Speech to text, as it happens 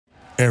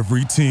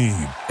Every team,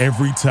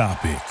 every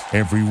topic,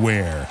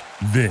 everywhere.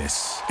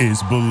 This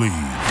is Believe.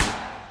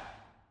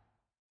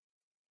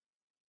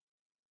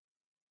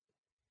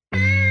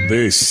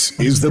 This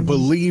is the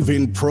Believe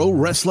in Pro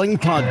Wrestling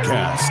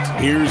podcast.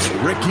 Here's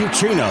Rick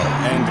Ucchino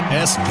and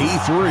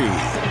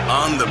SP3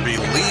 on the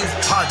Believe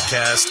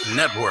Podcast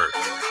Network.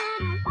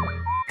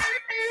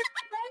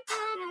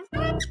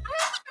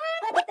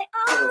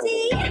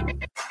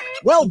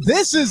 Well,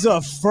 this is a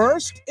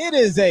first. It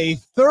is a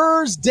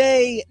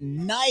Thursday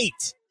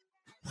night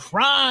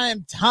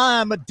prime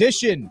time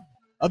edition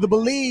of the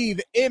Believe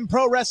in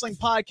Pro Wrestling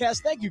podcast.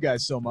 Thank you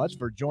guys so much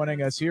for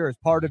joining us here as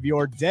part of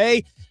your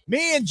day.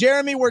 Me and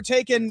Jeremy we're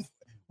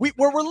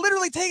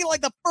literally taking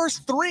like the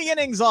first 3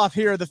 innings off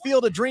here, the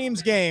Field of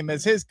Dreams game,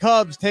 as his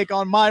Cubs take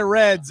on my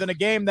Reds in a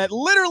game that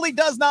literally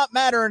does not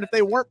matter. And if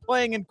they weren't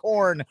playing in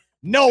corn,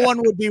 no one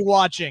would be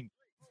watching.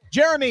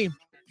 Jeremy,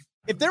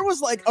 if there was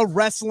like a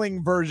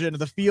wrestling version of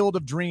the Field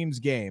of Dreams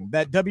game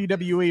that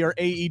WWE or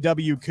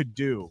AEW could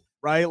do,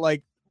 right?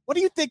 Like, what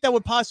do you think that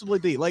would possibly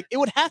be? Like, it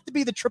would have to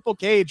be the triple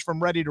cage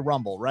from Ready to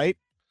Rumble, right?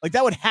 Like,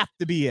 that would have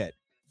to be it.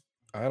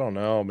 I don't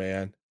know,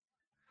 man.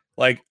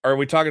 Like, are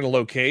we talking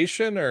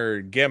location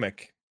or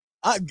gimmick?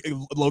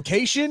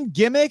 Location,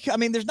 gimmick. I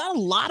mean, there's not a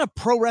lot of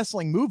pro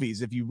wrestling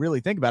movies if you really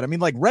think about it. I mean,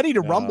 like Ready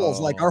to Rumble is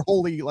like the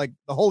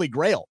holy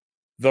grail.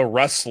 The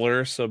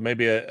Wrestler, so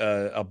maybe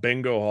a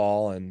bingo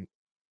hall and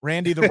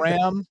Randy the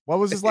Ram. What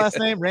was his last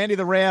name? Randy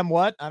the Ram.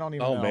 What? I don't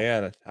even know. Oh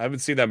man, I haven't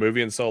seen that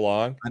movie in so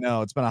long. I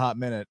know, it's been a hot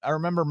minute. I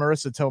remember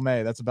Marissa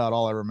Tomei. That's about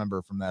all I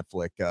remember from that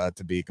flick,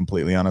 to be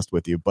completely honest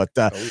with you. But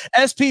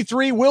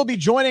SP3 will be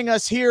joining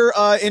us here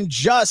in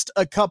just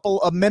a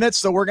couple of minutes.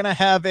 So we're gonna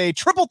have a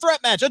triple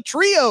threat match, a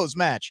trios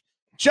match,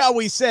 shall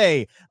we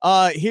say,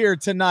 here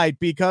tonight,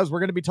 because we're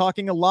gonna be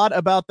talking a lot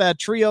about that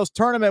trios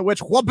tournament,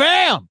 which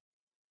wha-bam!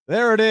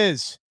 There it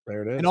is.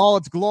 There it is. In all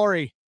its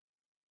glory.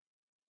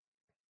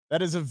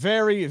 That is a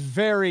very,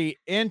 very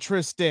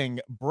interesting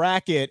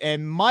bracket.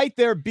 And might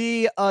there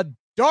be a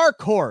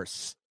dark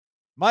horse?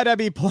 Might I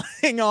be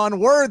playing on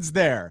words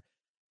there?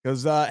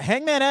 Because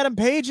Hangman Adam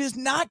Page is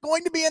not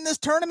going to be in this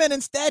tournament.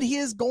 Instead, he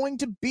is going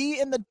to be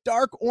in the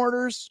Dark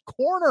Order's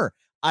corner.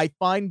 I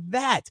find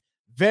that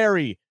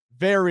very,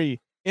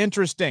 very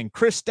interesting.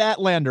 Kris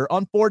Statlander,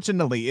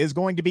 unfortunately, is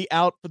going to be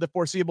out for the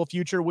foreseeable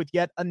future with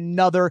yet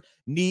another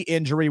knee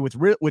injury, which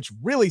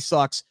really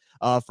sucks.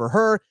 For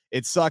her,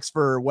 it sucks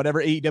for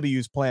whatever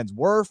AEW's plans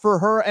were for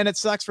her, and it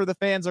sucks for the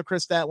fans of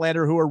Kris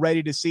Statlander who are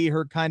ready to see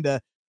her kind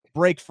of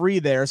break free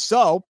there.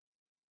 So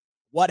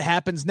what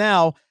happens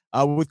now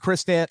with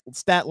Kris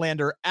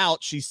Statlander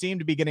out? She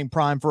seemed to be getting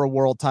primed for a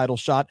world title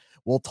shot.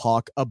 We'll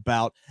talk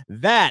about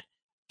that.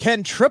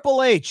 Can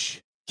Triple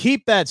H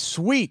keep that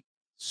sweet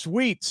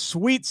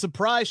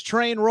surprise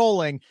train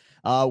rolling?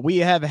 We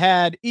have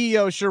had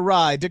Io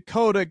Shirai,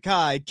 Dakota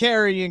Kai,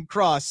 Karrion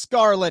Kross,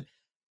 Scarlett,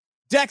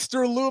 Dexter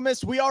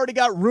Lumis. We already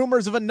got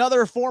rumors of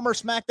another former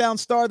SmackDown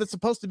star that's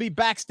supposed to be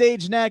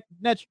backstage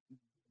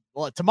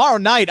tomorrow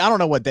night. I don't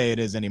know what day it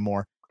is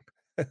anymore.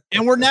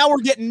 And we're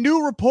getting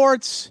new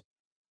reports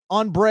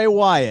on Bray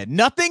Wyatt.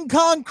 Nothing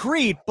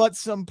concrete, but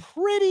some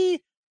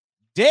pretty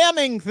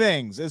damning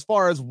things as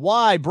far as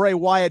why Bray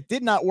Wyatt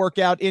did not work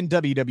out in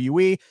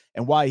WWE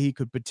and why he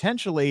could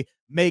potentially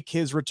make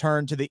his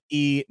return to the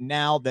E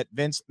now that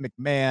Vince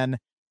McMahon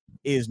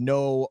is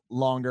no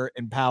longer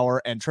in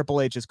power and Triple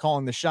H is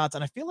calling the shots.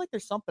 And I feel like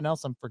there's something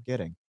else I'm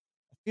forgetting.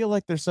 I feel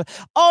like there's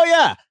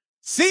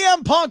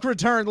CM Punk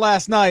returned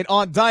last night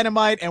on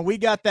Dynamite, and we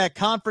got that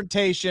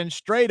confrontation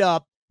straight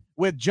up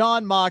with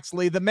Jon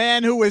Moxley, the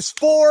man who was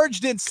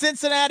forged in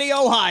Cincinnati,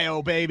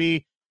 Ohio,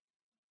 baby.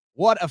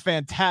 What a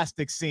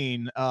fantastic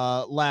scene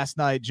last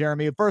night,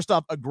 Jeremy. First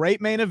off, a great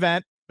main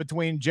event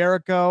between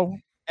Jericho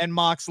and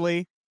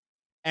Moxley.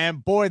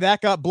 And boy,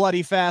 that got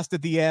bloody fast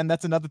at the end.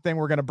 That's another thing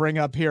we're going to bring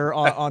up here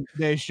on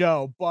today's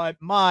show. But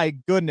my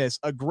goodness,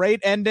 a great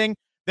ending.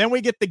 Then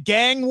we get the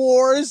gang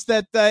wars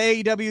that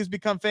AEW has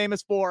become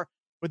famous for.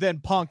 But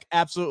then Punk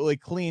absolutely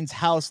cleans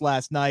house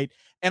last night.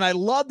 And I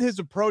loved his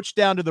approach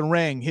down to the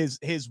ring, his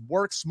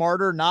work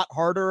smarter, not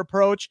harder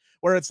approach,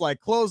 where it's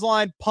like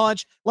clothesline,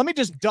 punch. Let me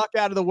just duck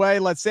out of the way.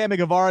 Let Sammy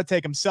Guevara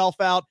take himself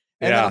out.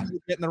 And then I'm going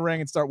to get in the ring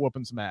and start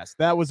whooping some ass.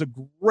 That was a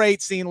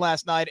great scene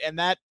last night. And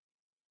that,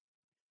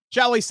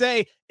 shall we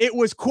say, it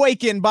was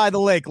quaking by the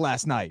lake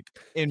last night.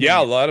 A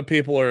lot of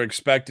people are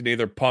expecting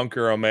either Punk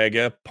or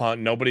Omega.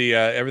 Nobody,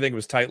 everything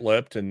was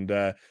tight-lipped, and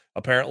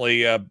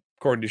apparently,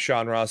 according to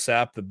Sean Ross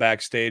Sapp, the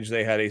backstage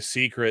they had a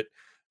secret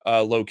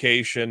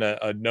location,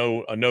 a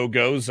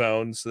no-go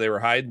zone, so they were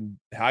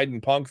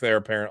hiding Punk there.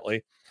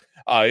 Apparently,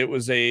 it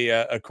was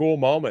a cool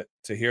moment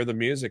to hear the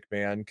music,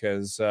 man,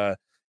 because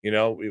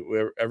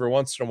every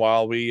once in a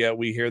while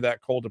we hear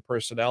that cult of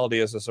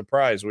personality as a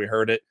surprise. We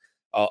heard it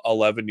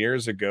 11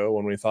 years ago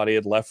when we thought he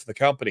had left the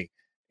company,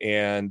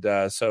 and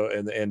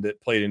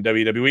it played in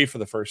WWE for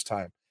the first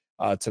time.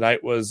 Last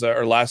night was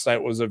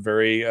a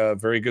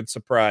very good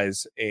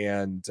surprise,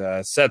 and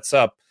sets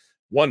up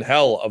one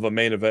hell of a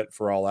main event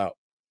for All Out.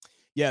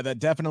 Yeah, that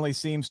definitely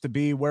seems to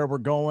be where we're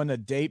going. A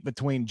date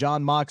between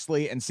Jon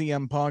Moxley and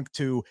CM Punk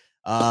to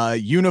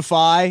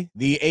unify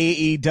the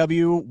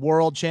AEW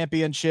World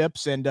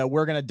Championships. And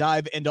we're going to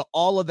dive into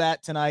all of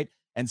that tonight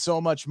and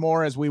so much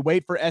more as we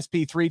wait for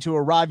SP3 to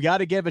arrive. Got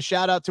to give a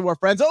shout out to our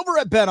friends over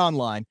at Bet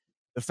Online,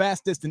 the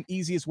fastest and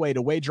easiest way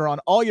to wager on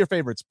all your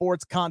favorite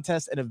sports,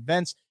 contests, and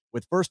events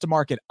with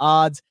first-to-market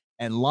odds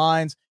and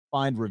lines.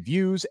 Find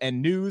reviews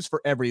and news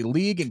for every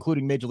league,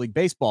 including Major League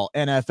Baseball,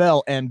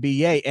 NFL,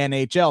 NBA,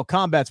 NHL,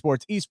 combat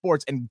sports,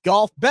 esports, and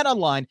golf.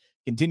 BetOnline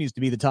continues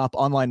to be the top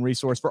online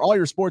resource for all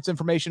your sports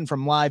information,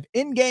 from live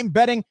in-game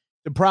betting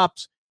to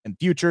props and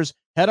futures.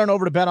 Head on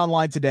over to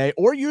BetOnline today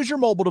or use your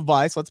mobile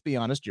device. Let's be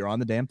honest, you're on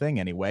the damn thing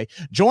anyway.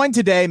 Join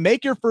today.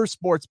 Make your first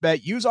sports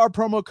bet. Use our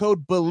promo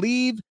code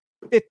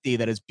BELIEVE50.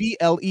 That is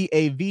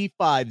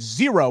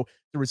BLEAV50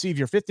 to receive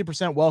your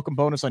 50% welcome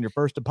bonus on your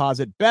first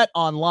deposit. Bet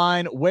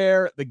Online,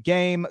 where the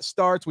game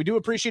starts. We do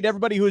appreciate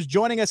everybody who is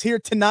joining us here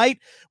tonight.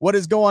 What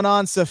is going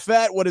on,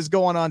 Safet? What is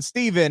going on,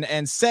 Steven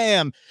and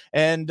Sam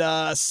and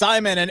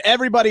Simon and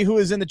everybody who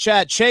is in the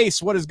chat?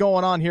 Chase, what is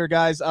going on here,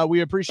 guys?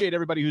 We appreciate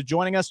everybody who's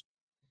joining us.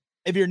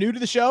 If you're new to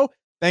the show,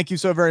 thank you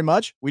so very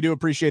much. We do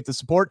appreciate the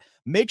support.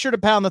 Make sure to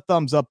pound the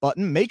thumbs up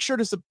button. Make sure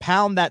to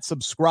pound that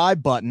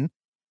subscribe button.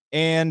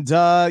 And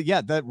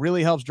yeah, that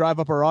really helps drive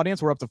up our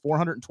audience. We're up to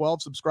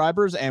 412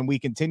 subscribers, and we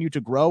continue to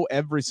grow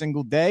every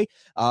single day.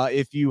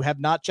 If you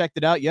have not checked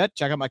it out yet,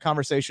 check out my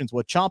conversations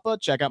with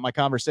Ciampa. Check out my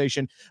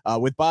conversation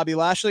with Bobby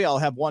Lashley. I'll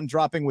have one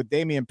dropping with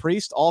Damian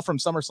Priest, all from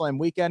SummerSlam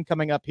weekend,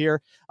 coming up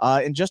here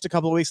in just a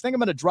couple of weeks. I think I'm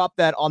going to drop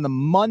that on the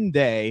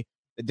Monday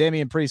that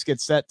Damian Priest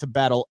gets set to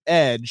battle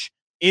Edge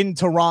in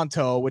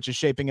Toronto, which is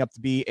shaping up to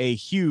be a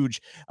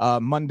huge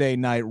Monday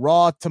Night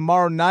Raw.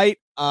 Tomorrow night,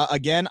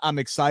 again, I'm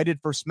excited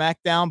for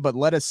SmackDown, but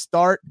let us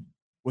start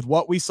with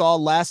what we saw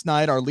last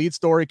night. Our lead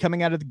story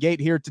coming out of the gate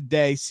here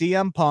today.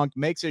 CM Punk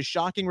makes his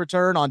shocking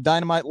return on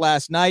Dynamite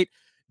last night.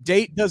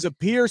 Date does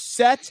appear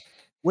set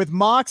with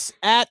Mox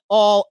at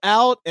All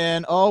Out.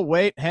 And oh,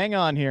 wait, hang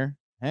on here.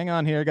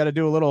 Got to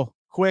do a little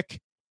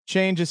quick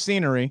change of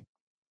scenery.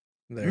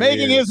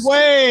 Making his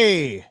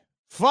way,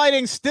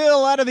 fighting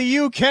still out of the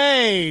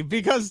UK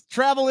because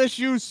travel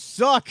issues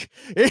suck.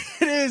 It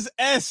is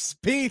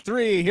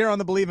SP3 here on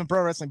the Believe in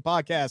Pro Wrestling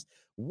podcast.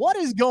 What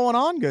is going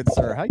on, good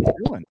sir? How you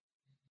doing?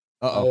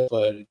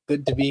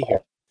 Good to be here.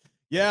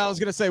 Yeah, I was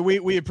gonna say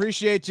we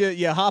appreciate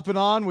you hopping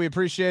on. We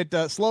appreciate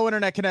slow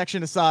internet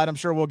connection aside. I'm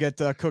sure we'll get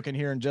cooking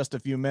here in just a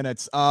few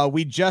minutes.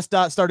 We just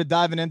started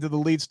diving into the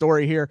lead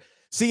story here.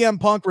 CM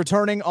Punk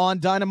returning on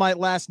Dynamite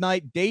last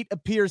night. Date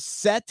appears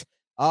set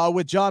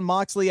with Jon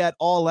Moxley at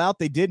All Out.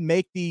 They did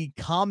make the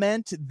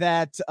comment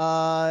that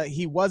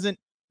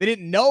they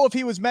didn't know if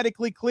he was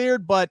medically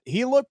cleared, but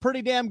he looked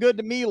pretty damn good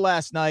to me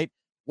last night.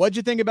 What'd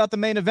you think about the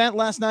main event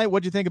last night?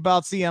 What'd you think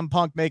about CM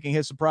Punk making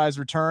his surprise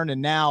return?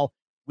 And now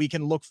we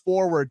can look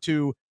forward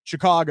to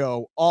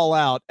Chicago, All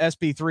Out,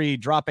 SP3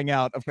 dropping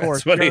out, of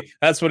course.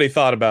 That's what he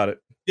thought about it.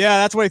 Yeah,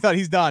 that's what he thought.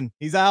 He's done.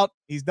 He's out.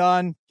 He's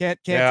done. Can't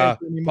take it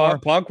anymore.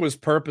 Punk was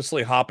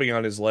purposely hopping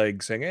on his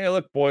leg saying, hey,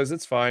 look, boys,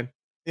 it's fine.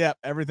 Yeah,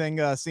 everything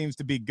seems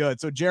to be good.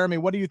 So, Jeremy,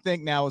 what do you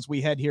think now as we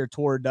head here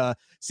toward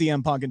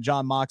CM Punk and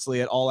Jon Moxley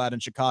at All Out in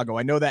Chicago?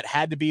 I know that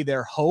had to be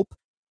their hope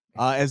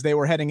as they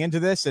were heading into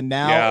this, and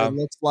now it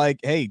looks like,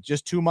 hey,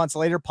 just 2 months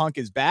later, Punk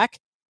is back.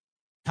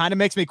 Kind of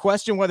makes me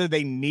question whether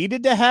they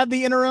needed to have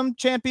the interim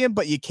champion,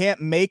 but you can't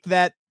make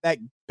that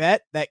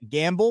bet, that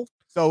gamble.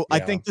 So I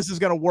think this is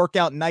going to work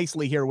out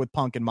nicely here with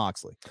Punk and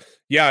Moxley.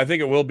 Yeah, I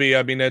think it will be.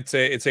 I mean, it's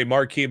a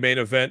marquee main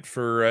event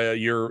for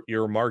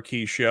your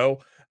marquee show.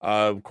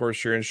 Of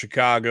course, you're in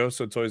Chicago,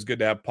 so it's always good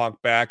to have Punk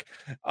back.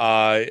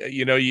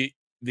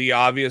 The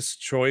obvious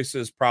choice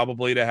is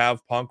probably to have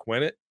Punk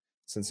win it,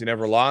 since he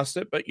never lost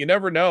it. But you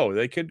never know;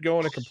 they could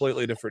go in a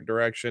completely different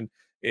direction.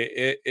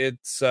 It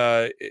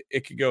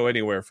could go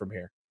anywhere from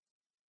here.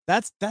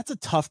 That's a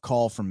tough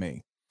call for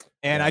me,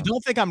 and I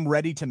don't think I'm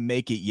ready to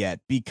make it yet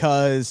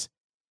because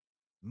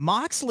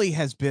Moxley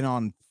has been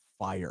on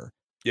fire.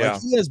 Yeah,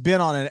 like he has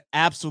been on an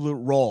absolute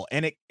roll,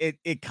 and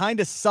it kind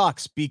of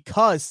sucks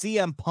because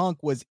CM Punk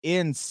was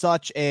in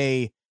such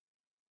he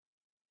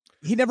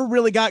never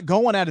really got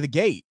going out of the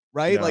gate,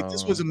 right? No. Like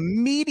this was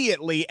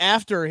immediately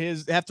after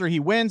he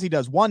wins, he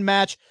does one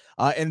match,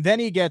 and then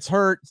he gets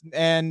hurt,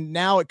 and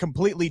now it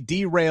completely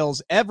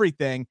derails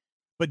everything.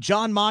 But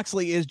Jon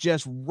Moxley is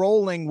just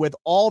rolling with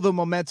all the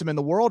momentum in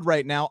the world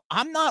right now.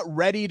 I'm not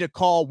ready to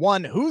call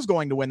who's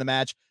going to win the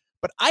match,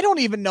 but I don't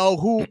even know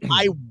who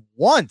I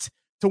want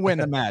to win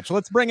the match.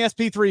 Let's bring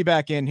SP3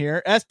 back in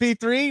here.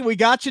 SP3, we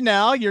got you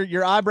now.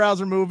 Your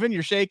eyebrows are moving.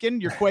 You're shaking.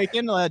 You're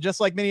quaking, just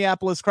like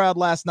Minneapolis crowd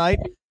last night.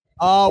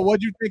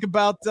 What'd you think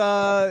about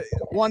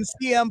one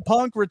CM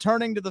Punk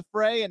returning to the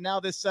fray and now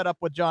this setup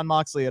with Jon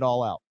Moxley at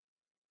All Out?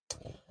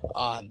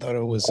 I thought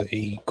it was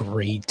a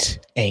great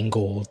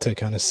angle to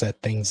kind of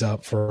set things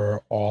up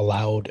for All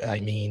Out. I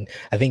mean,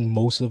 I think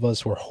most of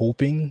us were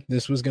hoping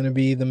this was going to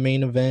be the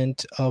main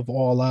event of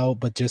All Out,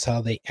 but just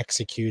how they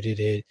executed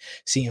it,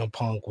 CM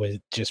Punk was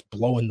just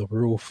blowing the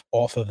roof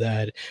off of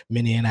that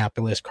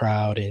Minneapolis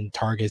crowd and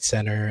Target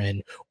Center.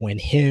 And when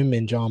him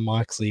and Jon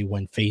Moxley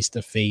went face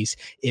to face,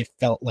 it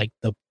felt like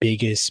the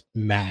biggest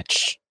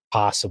match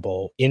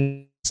possible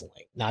in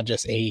wrestling, not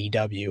just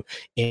AEW,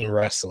 in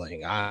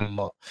wrestling.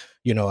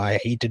 I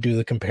hate to do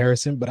the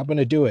comparison, but I'm going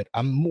to do it.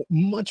 I'm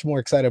much more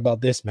excited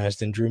about this match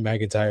than Drew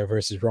McIntyre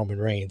versus Roman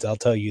Reigns. I'll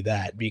tell you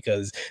that,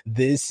 because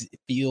this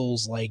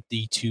feels like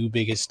the two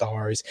biggest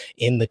stars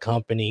in the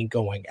company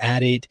going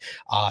at it.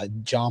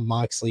 Jon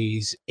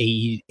Moxley's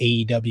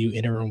AEW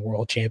Interim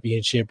World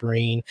Championship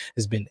reign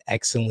has been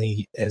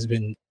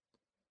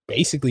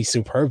basically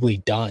superbly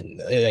done.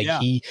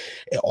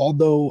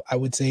 Although I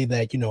would say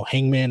that,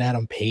 Hangman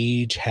Adam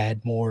Page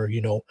had more,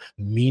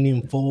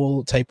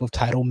 meaningful type of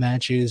title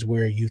matches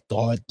where you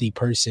thought the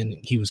person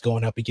he was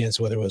going up against,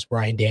 whether it was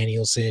Bryan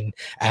Danielson,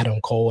 Adam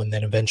Cole, and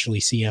then eventually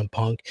CM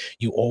Punk,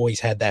 you always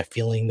had that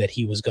feeling that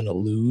he was going to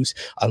lose.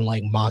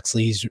 Unlike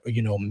Moxley's,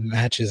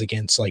 matches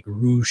against like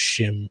Roosh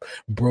and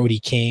Brody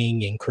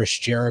King and Chris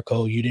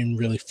Jericho, you didn't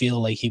really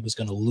feel like he was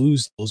going to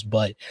lose those,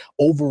 but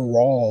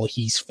overall,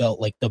 he's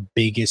felt like the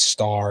biggest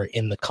star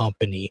in the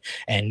company.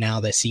 And now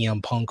that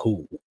CM Punk,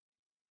 who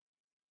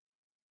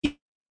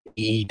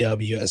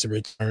AEW as a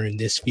return,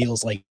 this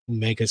feels like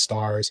mega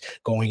stars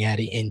going at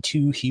it and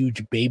two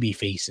huge baby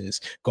faces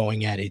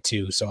going at it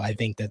too. So I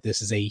think that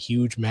this is a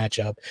huge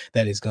matchup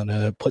that is going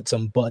to put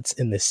some butts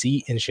in the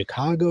seat in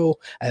Chicago,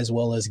 as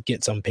well as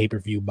get some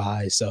pay-per-view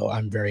buys. So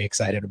I'm very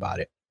excited about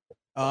it.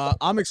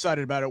 I'm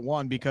excited about it,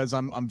 one, because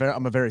I'm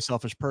a very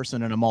selfish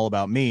person and I'm all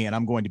about me, and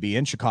I'm going to be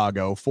in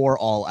Chicago for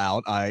All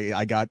Out.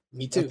 I got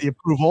me too the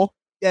approval.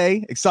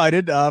 Yay,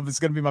 excited. It's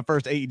going to be my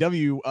first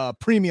AEW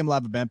premium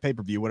live event,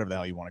 pay-per-view, whatever the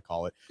hell you want to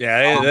call it.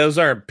 Yeah, those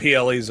aren't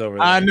PLEs over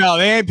there. I know,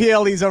 they ain't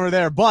PLEs over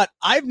there, but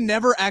I've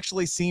never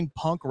actually seen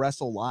Punk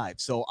wrestle live,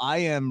 so I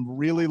am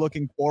really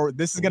looking forward.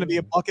 This is going to be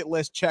a bucket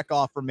list check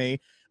off for me.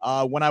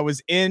 When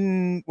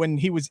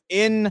he was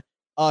in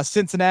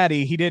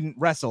Cincinnati, he didn't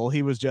wrestle,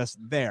 he was just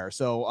there,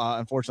 so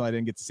unfortunately I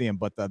didn't get to see him,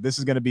 but this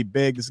is going to be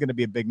big. This is going to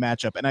be a big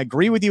matchup, and I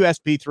agree with you,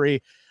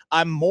 SP3.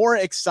 I'm more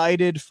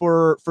excited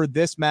for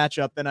this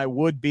matchup than I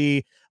would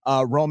be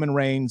Roman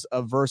Reigns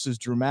versus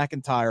Drew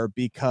McIntyre,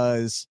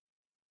 because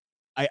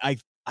I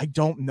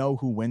don't know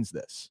who wins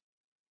this.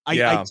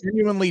 I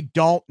genuinely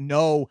don't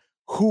know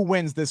who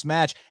wins this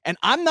match, and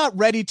I'm not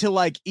ready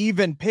to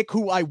even pick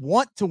who I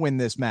want to win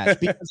this match,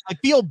 because I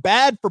feel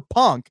bad for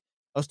Punk.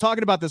 I was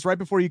talking about this right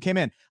before you came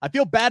in. I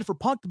feel bad for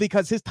Punk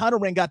because his title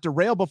reign got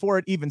derailed before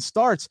it even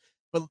starts,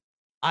 but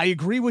I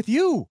agree with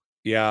you.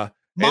 Yeah.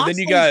 And then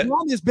you got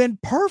run has been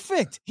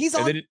perfect. He's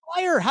on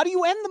fire. How do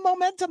you end the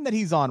momentum that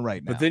he's on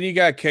right now? But then you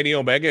got Kenny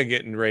Omega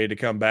getting ready to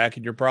come back,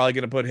 and you're probably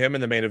going to put him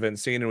in the main event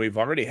scene. And we've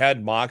already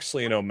had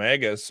Moxley and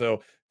Omega.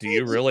 So do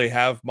you really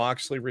have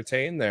Moxley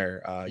retain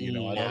there? I don't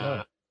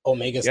know.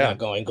 Omega's not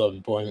going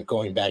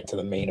back to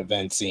the main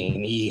event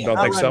scene. He don't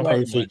think so.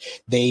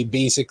 Perfect. They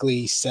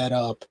basically set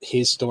up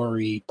his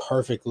story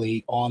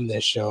perfectly on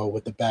this show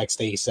with the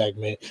backstage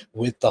segment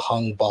with the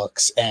Hung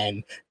Bucks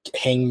and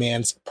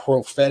Hangman's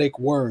prophetic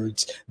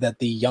words that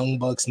the Young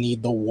Bucks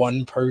need the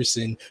one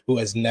person who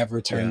has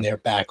never turned their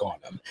back on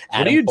them.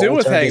 What do you do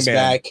with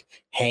Hangman?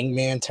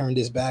 Hangman turned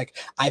his back.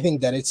 I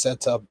think that it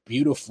sets up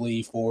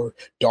beautifully for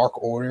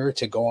Dark Order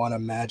to go on a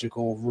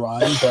magical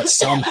run, but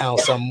somehow,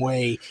 some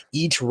way,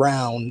 each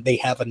round they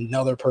have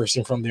another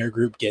person from their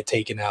group get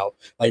taken out.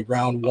 Like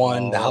round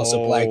one, the House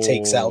of Black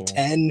takes out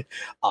 10.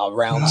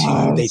 Round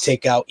two, they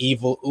take out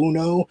Evil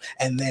Uno,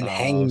 and then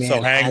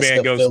Hangman has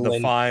to goes fill to the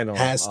in, final.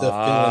 Has to fill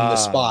in the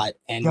spot,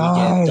 and we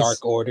get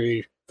Dark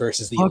Order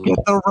versus the Look at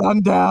the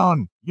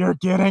rundown. You're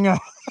getting a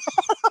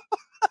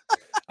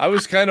I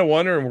was kind of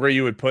wondering where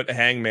you would put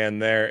Hangman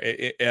there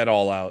at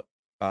All Out.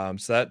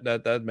 So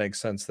that makes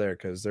sense there,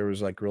 because there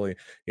was really,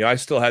 I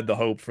still had the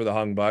hope for the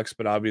Hung Bucks,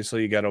 but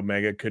obviously you got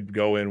Omega could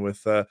go in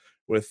with the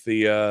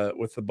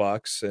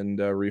Bucks and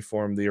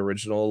reform the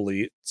original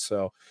Elite.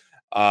 So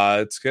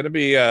it's going to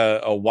be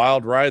a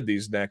wild ride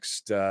these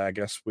next. I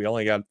guess we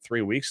only got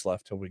 3 weeks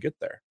left till we get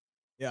there.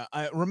 Yeah,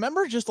 I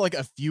remember just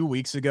a few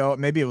weeks ago,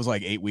 maybe it was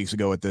 8 weeks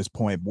ago at this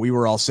point, we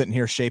were all sitting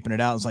here shaping it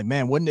out. It's like,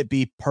 man, wouldn't it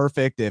be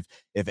perfect if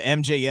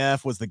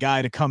MJF was the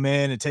guy to come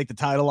in and take the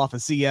title off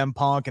of CM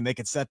Punk, and they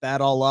could set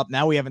that all up?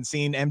 Now we haven't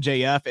seen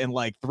MJF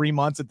in 3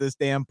 months at this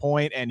damn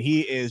point, and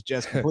he is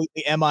just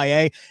completely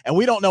MIA, and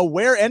we don't know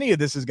where any of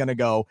this is going to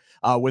go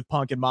with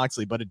Punk and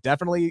Moxley, but it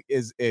definitely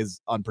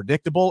is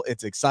unpredictable.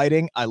 It's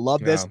exciting. I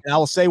love this. And I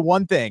will say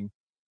one thing.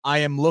 I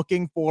am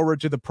looking forward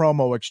to the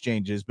promo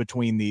exchanges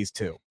between these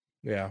two.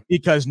 Yeah,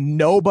 because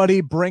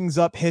nobody brings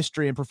up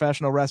history in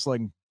professional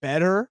wrestling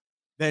better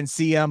than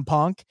CM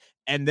Punk,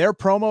 and their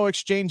promo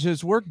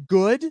exchanges were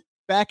good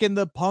back in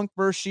the Punk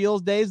versus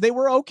Shields days. They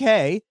were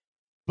okay,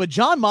 but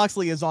Jon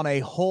Moxley is on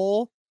a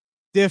whole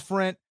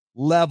different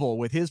level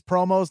with his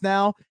promos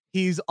now.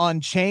 He's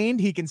unchained.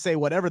 He can say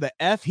whatever the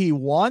F he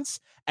wants,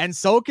 and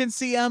so can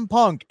CM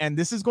Punk. And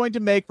this is going to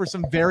make for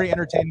some very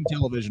entertaining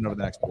television over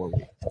the next 4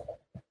 weeks.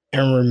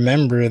 And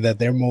remember that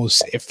their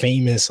most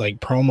famous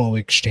promo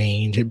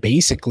exchange, it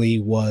basically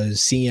was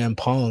CM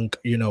Punk,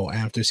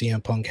 after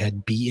CM Punk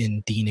had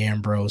beaten Dean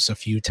Ambrose a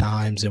few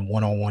times in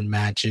one-on-one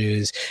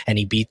matches, and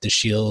he beat the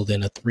Shield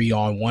in a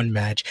 3-on-1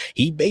 match.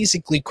 He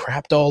basically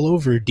crapped all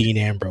over Dean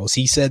Ambrose.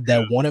 He said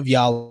that one of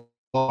y'all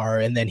are,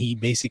 and then he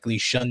basically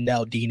shunned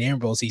out Dean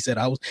Ambrose. He said,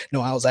 I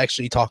was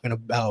actually talking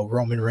about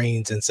Roman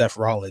Reigns and Seth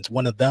Rollins.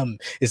 One of them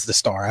is the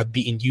star. I've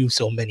beaten you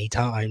so many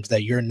times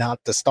that you're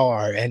not the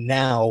star. And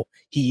now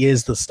he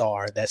is the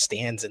star that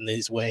stands in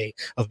his way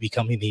of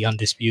becoming the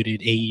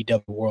undisputed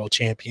AEW World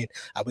Champion.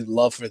 I would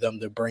love for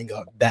them to bring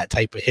up that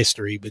type of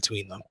history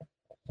between them.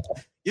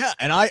 Yeah,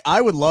 and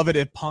I would love it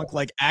if Punk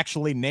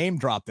actually name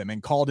dropped him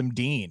and called him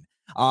Dean.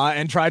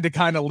 And tried to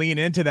kind of lean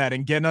into that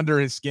and get under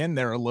his skin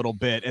there a little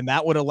bit. And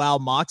that would allow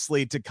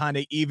Moxley to kind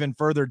of even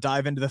further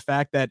dive into the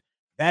fact that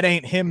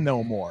ain't him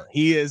no more.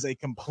 He is a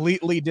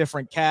completely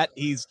different cat.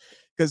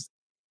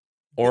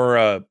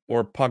 Or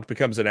Punk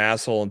becomes an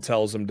asshole and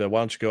tells him why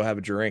don't you go have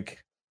a drink?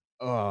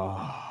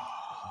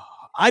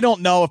 I don't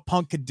know if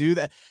Punk could do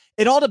that.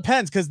 It all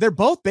depends, because they're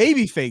both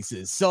baby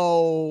faces.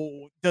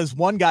 So does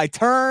one guy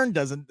turn?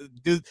 Does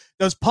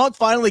Punk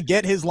finally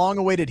get his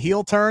long-awaited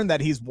heel turn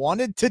that he's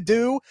wanted to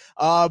do?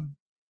 The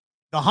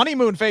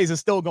honeymoon phase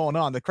is still going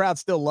on. The crowd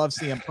still loves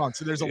CM Punk.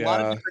 So there's a lot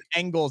of different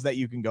angles that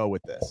you can go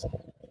with this.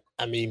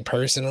 I mean,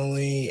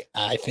 personally,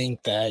 I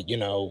think that,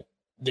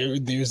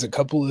 there's a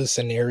couple of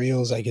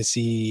scenarios I can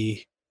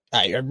see.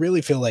 I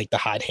really feel like the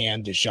hot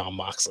hand is Jon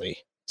Moxley.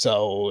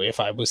 So if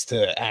I was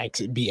to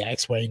be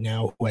asked right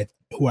now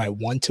who I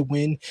want to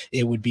win,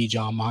 it would be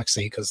Jon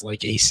Moxley, because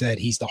like Ace said,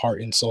 he's the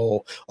heart and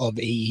soul of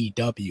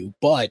AEW.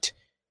 But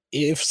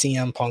if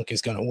CM Punk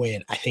is going to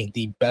win, I think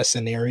the best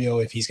scenario,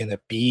 if he's going to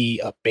be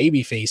a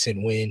babyface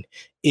and win,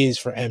 is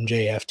for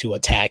MJF to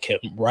attack him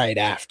right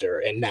after.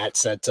 And that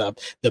sets up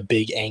the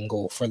big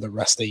angle for the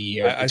rest of the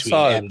year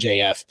between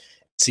MJF and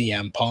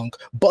CM Punk.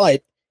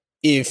 But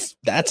if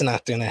that's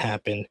not going to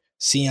happen,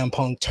 CM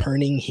Punk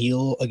turning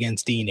heel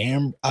against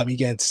Jon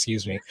Moxley,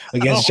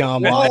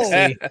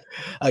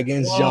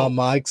 Jon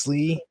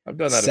Moxley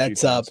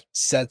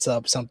sets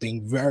up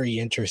something very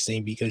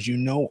interesting, because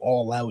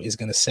All Out is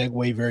going to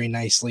segue very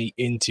nicely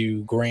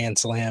into Grand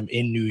Slam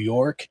in New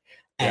York,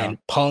 and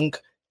Punk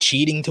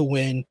cheating to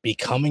win,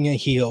 becoming a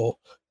heel,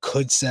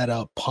 could set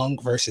up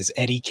Punk versus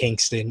Eddie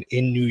Kingston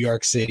in New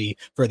York City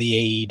for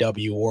the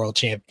AEW World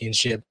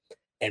Championship.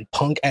 And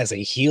Punk as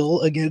a heel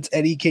against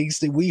Eddie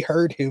Kingston, we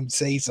heard him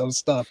say some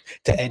stuff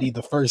to Eddie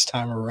the first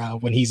time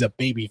around when he's a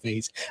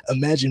babyface.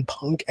 Imagine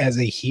Punk as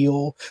a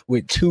heel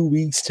with 2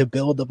 weeks to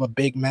build up a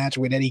big match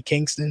with Eddie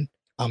Kingston.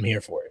 I'm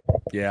here for it.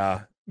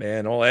 Yeah,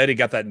 man. Well, Eddie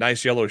got that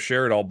nice yellow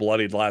shirt all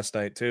bloodied last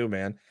night too,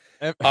 man.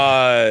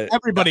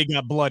 Everybody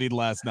got bloodied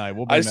last night.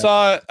 I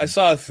saw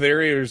a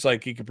theory. It was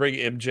like you could bring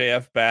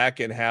MJF back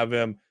and have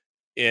him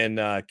in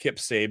Kip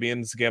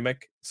Sabian's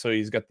gimmick. So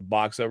he's got the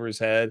box over his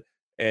head.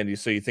 And you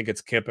think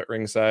it's Kip at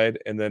ringside,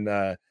 and then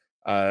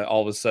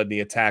all of a sudden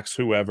he attacks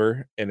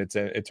whoever, and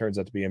it turns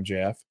out to be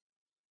MJF.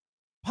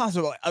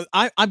 Possibly.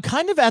 I'm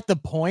kind of at the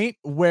point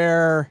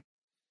where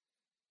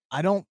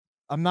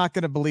I'm not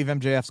going to believe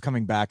MJF's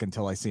coming back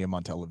until I see him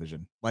on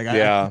television.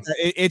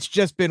 It's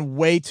just been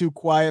way too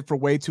quiet for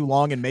way too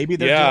long, and maybe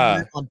they're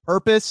doing it on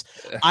purpose.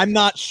 I'm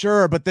not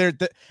sure, but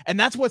and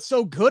that's what's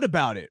so good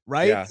about it,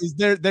 right? Yeah. Is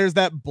there's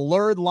that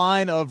blurred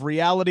line of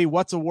reality.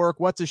 What's a work?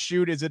 What's a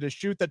shoot? Is it a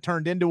shoot that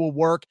turned into a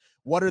work?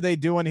 What are they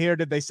doing here?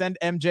 Did they send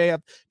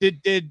MJF?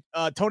 Did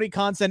Tony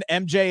Khan send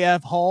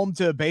MJF home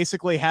to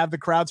basically have the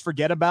crowds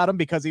forget about him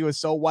because he was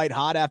so white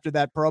hot after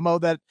that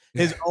promo,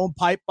 his own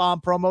pipe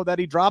bomb promo that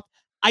he dropped?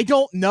 I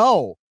don't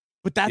know,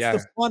 but that's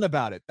the fun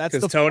about it. That's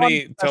because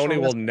Tony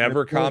will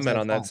never comment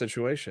on that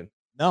situation.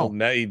 No,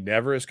 he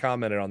never has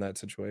commented on that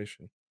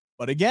situation.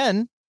 But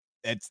again,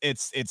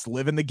 it's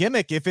living the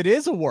gimmick if it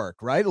is a work,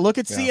 right? Look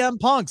at CM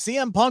Punk.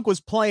 CM Punk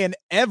was playing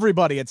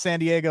everybody at San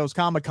Diego's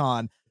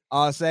Comic-Con,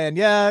 saying,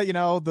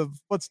 the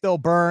foot still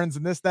burns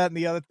and this, that, and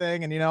the other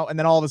thing. And, and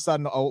then all of a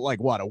sudden,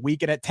 a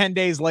week and 10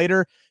 days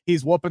later,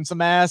 he's whooping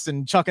some ass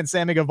and chucking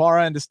Sammy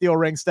Guevara into steel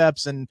ring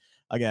steps. And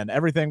again,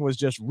 everything was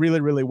just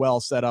really, really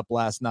well set up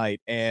last night.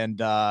 And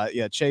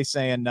Chase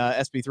saying,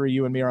 SB3,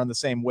 you and me are on the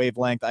same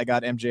wavelength. I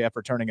got MJF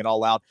for turning it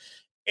all out.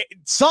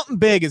 Something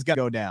big is going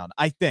to go down,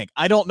 I think.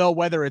 I don't know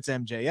whether it's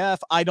MJF.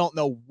 I don't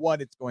know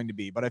what it's going to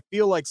be, but I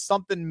feel like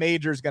something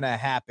major is going to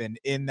happen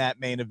in that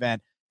main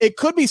event. It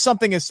could be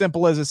something as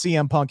simple as a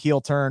CM Punk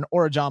heel turn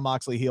or a Jon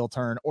Moxley heel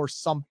turn or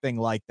something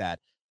like that.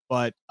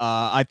 But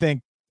I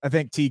think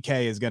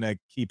TK is going to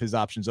keep his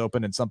options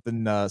open, and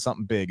something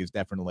big is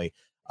definitely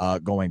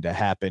going to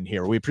happen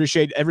here. We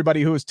appreciate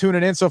everybody who is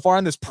tuning in so far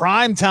in this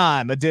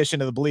primetime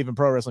edition of the Believe in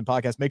Pro Wrestling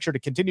podcast. Make sure to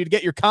continue to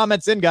get your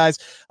comments in, guys.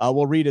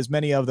 We'll read as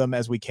many of them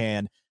as we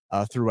can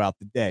throughout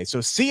the day. So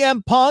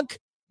CM Punk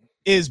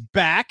is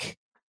back.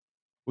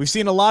 We've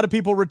seen a lot of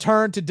people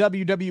return to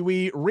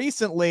WWE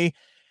recently,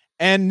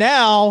 And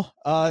now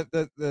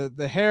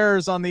the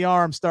hairs on the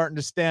arm starting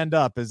to stand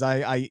up as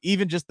I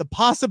even just the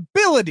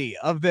possibility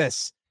of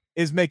this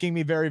is making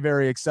me very,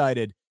 very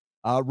excited.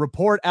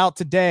 Report out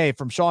today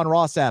from Sean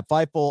Rossap,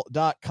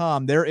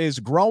 Fightful.com. There is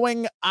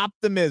growing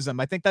optimism.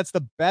 I think that's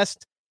the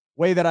best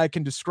way that I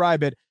can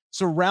describe it,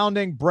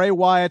 surrounding Bray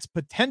Wyatt's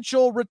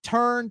potential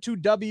return to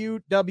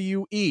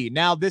WWE.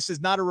 Now, this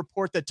is not a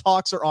report that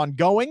talks are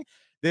ongoing.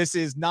 This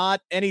is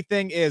not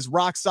anything is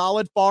rock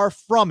solid, far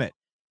from it.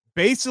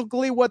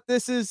 Basically, what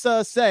this is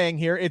saying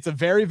here, it's a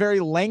very,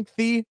 very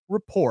lengthy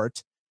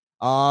report,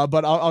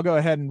 but I'll go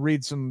ahead and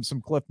read some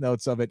cliff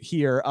notes of it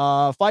here.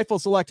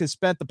 Fightful Select has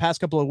spent the past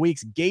couple of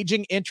weeks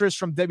gauging interest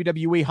from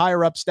WWE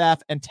higher-up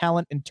staff and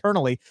talent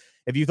internally.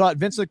 If you thought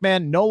Vince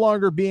McMahon no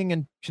longer being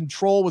in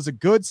control was a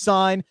good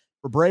sign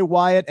for Bray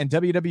Wyatt and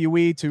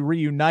WWE to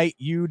reunite,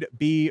 you'd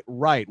be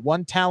right.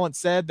 One talent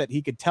said that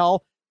he could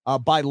tell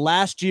by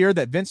last year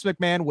that Vince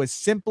McMahon was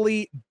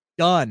simply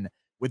done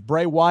with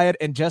Bray Wyatt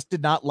and just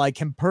did not like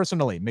him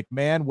personally.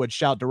 McMahon would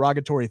shout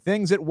derogatory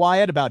things at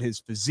Wyatt about his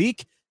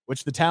physique,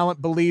 which the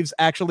talent believes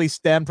actually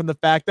stemmed from the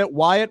fact that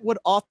Wyatt would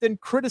often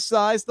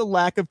criticize the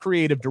lack of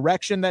creative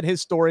direction that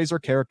his stories or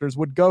characters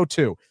would go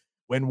to.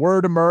 When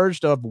word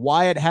emerged of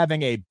Wyatt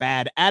having a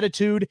bad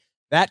attitude,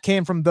 that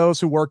came from those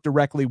who worked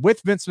directly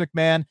with Vince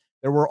McMahon.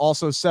 There were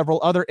also several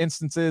other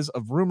instances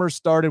of rumors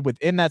started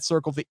within that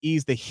circle to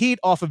ease the heat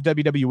off of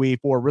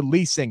WWE for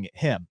releasing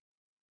him.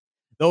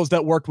 Those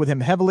that worked with him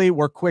heavily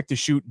were quick to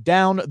shoot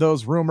down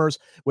those rumors,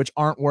 which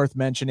aren't worth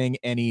mentioning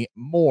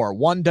anymore.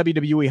 One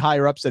WWE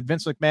higher-up said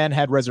Vince McMahon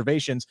had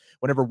reservations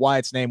whenever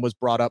Wyatt's name was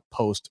brought up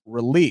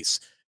post-release.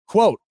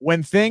 Quote,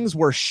 when things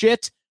were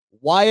shit,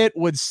 Wyatt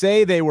would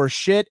say they were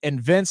shit, and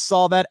Vince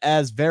saw that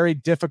as very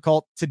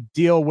difficult to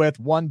deal with,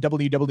 one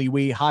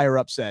WWE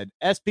higher-up said.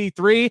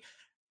 SP3,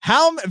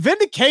 how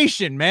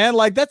vindication, man.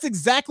 Like, that's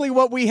exactly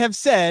what we have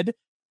said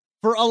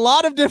for a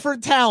lot of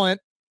different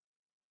talent.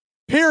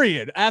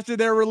 Period. After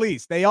their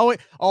release, they always,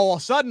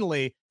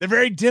 suddenly they're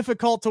very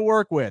difficult to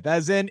work with.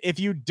 As in, if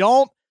you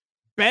don't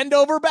bend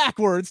over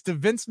backwards to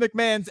Vince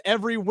McMahon's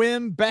every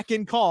whim, beck,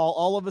 and call,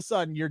 all of a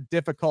sudden you're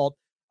difficult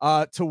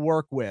to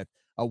work with.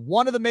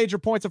 One of the major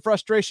points of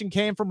frustration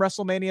came from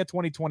WrestleMania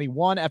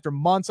 2021. After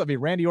months of a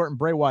Randy Orton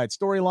Bray Wyatt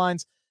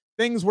storylines,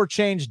 things were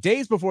changed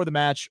days before the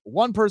match.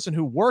 One person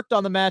who worked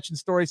on the match and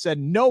story said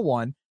no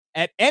one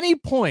at any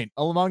point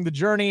along the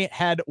journey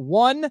had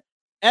one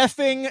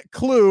effing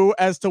clue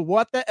as to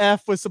what the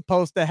F was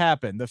supposed to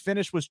happen. The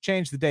finish was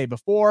changed the day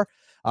before.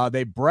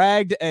 They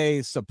bragged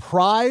a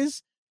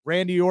surprise.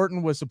 Randy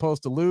Orton was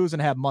supposed to lose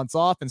and have months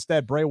off.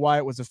 Instead, Bray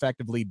Wyatt was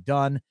effectively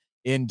done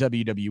in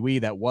WWE.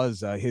 That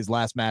was his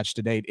last match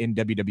to date in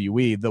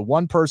WWE. The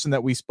one person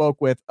that we spoke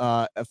with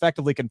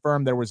effectively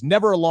confirmed there was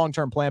never a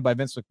long-term plan by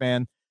Vince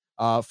McMahon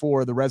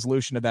for the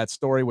resolution of that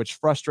story, which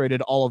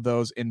frustrated all of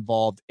those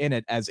involved in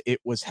it as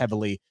it was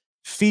heavily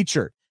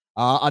featured.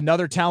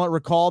 Another talent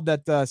recalled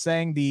that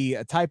saying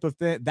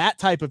that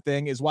type of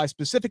thing is why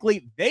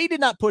specifically they did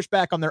not push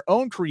back on their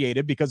own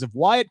creative, because if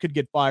Wyatt could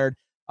get fired,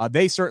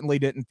 they certainly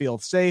didn't feel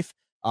safe.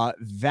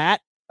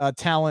 That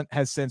talent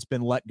has since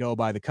been let go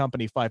by the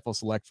company, Fightful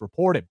Select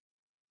reported.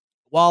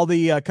 While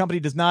the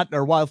company does not,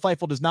 or while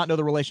Fightful does not know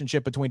the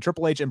relationship between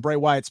Triple H and Bray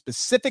Wyatt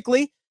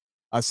specifically,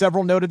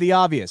 several noted the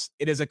obvious.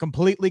 It is a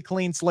completely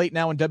clean slate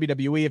now in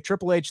WWE. If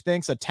Triple H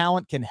thinks a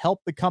talent can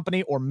help the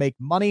company or make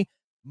money,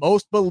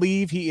 most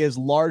believe he is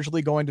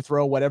largely going to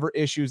throw whatever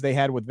issues they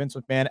had with Vince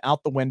McMahon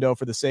out the window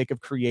for the sake of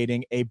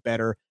creating a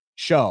better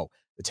show.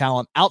 The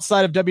talent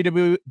outside of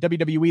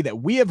WWE that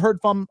we have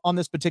heard from on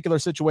this particular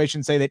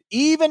situation say that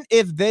even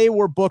if they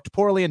were booked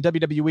poorly in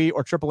WWE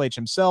or Triple H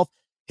himself,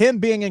 him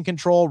being in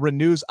control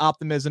renews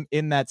optimism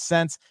in that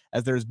sense,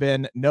 as there's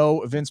been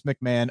no Vince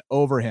McMahon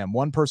over him.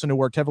 One person who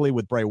worked heavily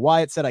with Bray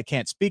Wyatt said, I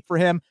can't speak for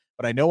him,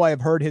 but I know I have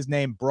heard his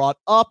name brought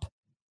up.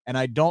 And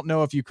I don't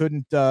know if you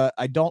couldn't,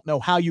 I don't know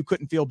how you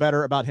couldn't feel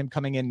better about him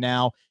coming in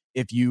now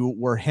if you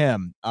were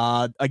him.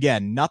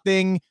 Again,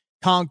 nothing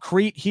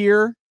concrete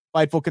here.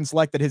 Fightful can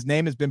select that his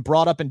name has been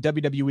brought up in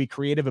WWE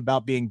Creative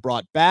about being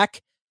brought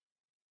back.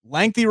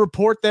 Lengthy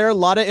report there, a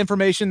lot of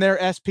information there,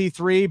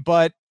 SP3,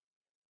 but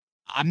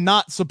I'm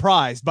not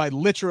surprised by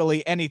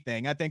literally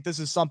anything. I think this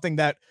is something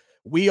that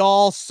we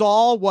all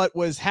saw what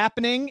was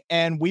happening,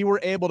 and we were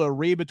able to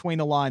read between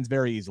the lines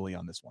very easily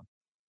on this one.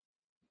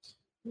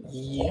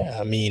 Yeah,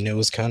 I mean, it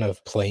was kind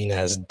of plain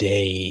as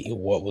day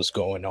what was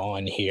going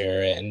on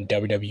here, and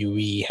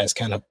WWE has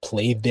kind of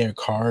played their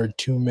card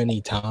too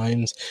many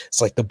times. It's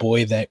like the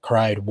boy that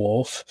cried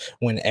wolf,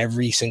 when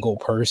every single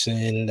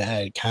person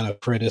that kind of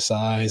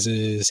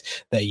criticizes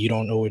that you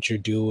don't know what you're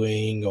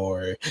doing,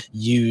 or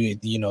you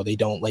know, they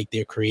don't like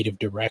their creative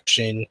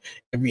direction.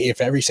 If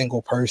every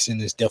single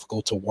person is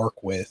difficult to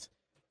work with,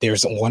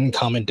 there's one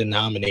common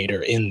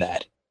denominator in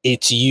that.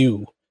 It's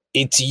you.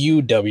 It's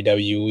you,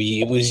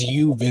 WWE. It was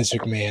you, Vince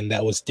McMahon,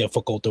 that was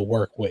difficult to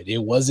work with. It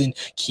wasn't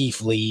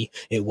Keith Lee.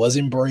 It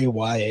wasn't Bray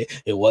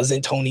Wyatt. It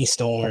wasn't Tony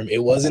Storm.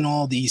 It wasn't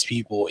all these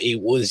people. It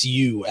was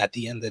you at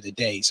the end of the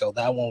day. So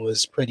that one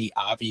was pretty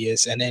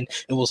obvious. And then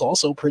it was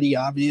also pretty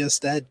obvious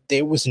that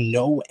there was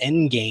no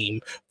end game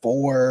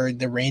for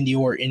the Randy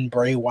Orton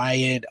Bray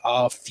Wyatt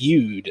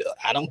feud.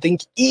 I don't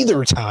think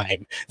either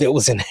time there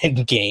was an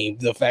end game.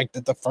 The fact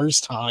that the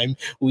first time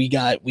we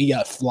got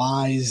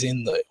flies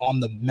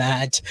on the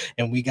mat,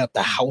 and we got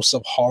the House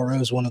of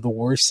Horrors, one of the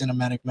worst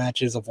cinematic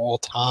matches of all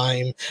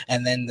time.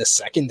 And then the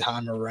second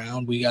time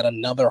around, we got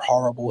another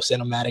horrible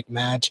cinematic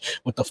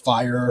match with the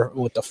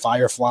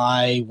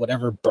Firefly,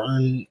 whatever,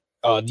 burn,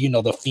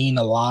 the Fiend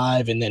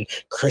alive, and then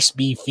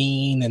Crispy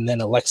Fiend, and then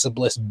Alexa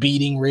Bliss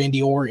beating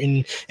Randy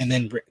Orton, and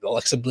then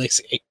Alexa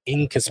Bliss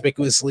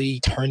inconspicuously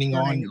turning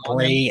on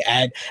Bray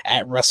at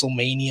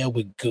WrestleMania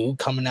with goo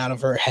coming out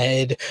of her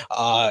head,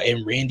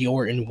 and Randy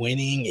Orton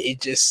winning.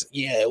 It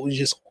was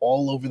just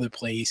all over the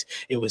place.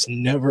 It was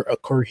never a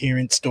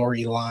coherent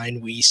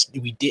storyline.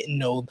 We didn't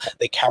know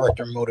the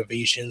character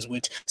motivations,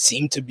 which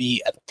seemed to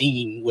be a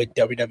theme with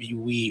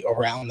WWE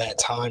around that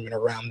time and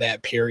around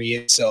that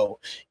period. So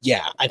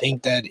yeah, I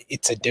think that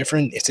it's a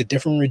different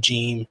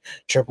regime.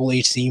 Triple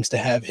H seems to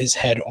have his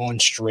head on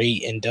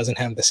straight and doesn't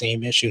have the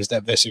same issues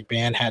that Vince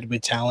McMahon had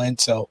with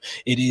talent. So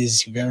it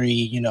is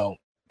very,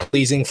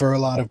 pleasing for a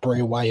lot of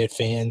Bray Wyatt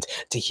fans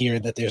to hear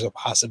that there's a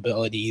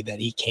possibility that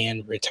he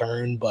can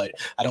return, but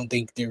I don't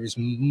think there's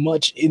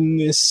much in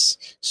this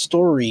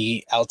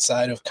story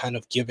outside of kind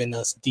of giving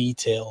us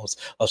details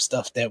of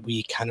stuff that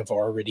we kind of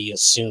already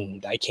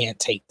assumed. I can't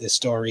take this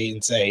story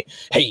and say,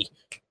 hey,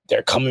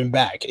 they're coming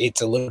back.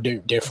 It's a little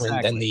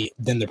different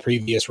than the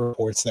previous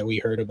reports that we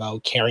heard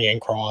about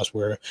Karrion Kross,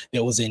 where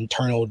there was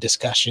internal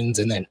discussions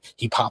and then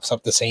he pops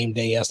up the same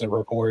day as the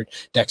report.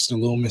 Dexter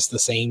Lumis, the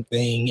same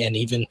thing. And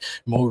even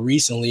more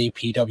recently,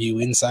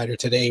 PW Insider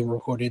today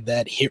reported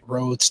that Hit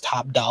Road's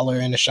Top Dollar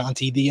and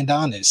Ashanti the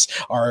Adonis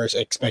are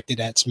expected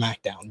at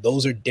SmackDown.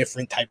 Those are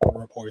different type of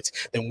reports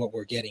than what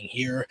we're getting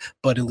here.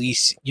 But at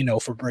least,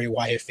 for Bray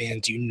Wyatt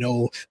fans,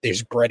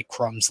 there's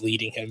breadcrumbs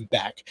leading him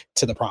back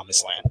to the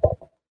promised land.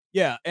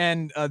 Yeah,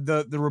 and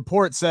the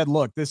report said,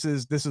 look, this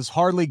is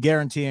hardly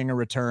guaranteeing a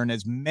return,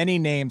 as many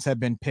names have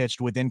been pitched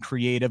within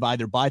creative,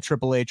 either by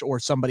Triple H or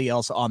somebody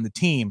else on the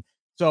team.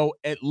 So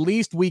at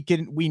least we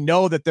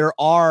know that there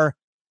are,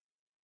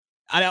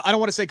 I don't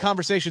want to say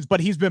conversations,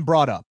 but he's been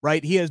brought up,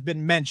 right? He has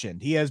been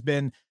mentioned. He has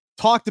been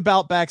talked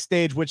about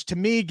backstage, which to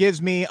me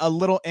gives me a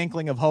little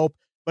inkling of hope,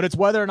 but it's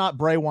whether or not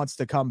Bray wants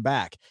to come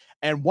back.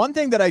 And one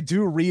thing that I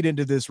do read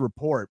into this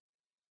report,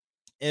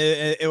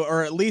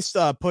 or at least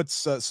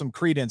puts some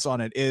credence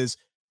on it, is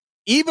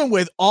even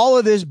with all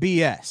of this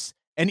BS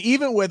and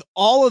even with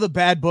all of the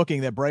bad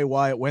booking that Bray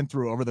Wyatt went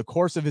through over the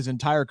course of his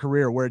entire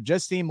career, where it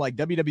just seemed like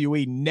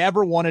WWE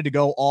never wanted to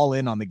go all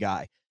in on the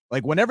guy.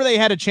 Like whenever they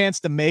had a chance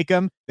to make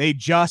him, they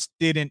just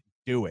didn't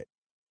do it.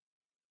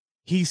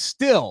 He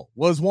still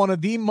was one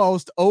of the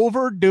most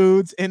over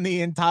dudes in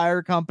the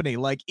entire company.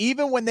 Like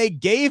even when they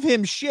gave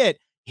him shit,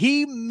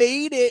 he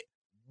made it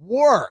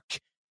work.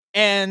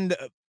 And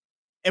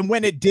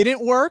when it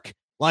didn't work,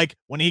 like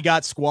when he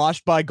got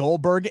squashed by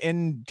Goldberg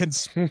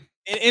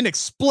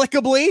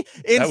inexplicably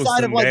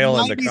inside of like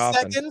 90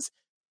 seconds,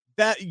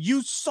 that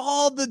you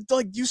saw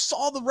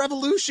the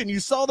revolution, you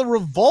saw the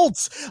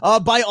revolts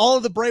by all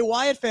of the Bray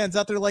Wyatt fans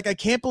out there. Like, I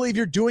can't believe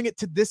you're doing it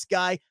to this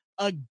guy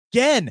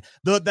again.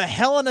 The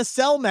Hell in a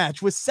Cell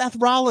match with Seth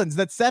Rollins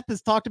that Seth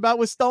has talked about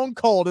with Stone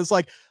Cold is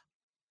like,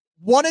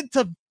 wanted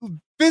to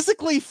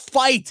physically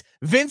fight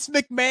Vince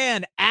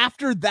McMahon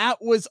after that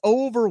was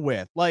over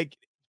with. Like,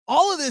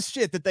 all of this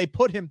shit that they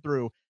put him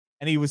through,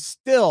 and he was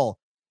still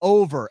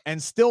over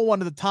and still one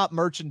of the top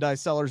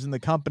merchandise sellers in the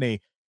company.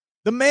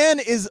 The man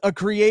is a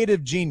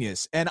creative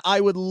genius, and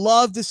I would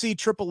love to see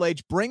Triple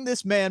H bring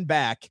this man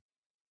back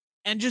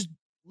and just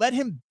let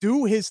him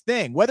do his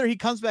thing, whether he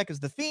comes back as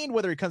the Fiend,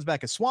 whether he comes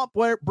back as Swamp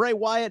Bray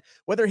Wyatt,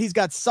 whether he's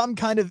got some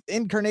kind of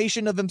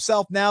incarnation of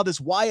himself now,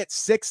 this Wyatt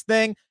 6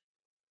 thing.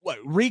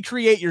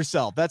 Recreate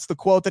yourself. That's the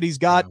quote that he's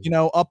got,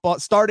 up on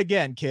Start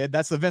Again, Kid.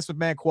 That's the Vince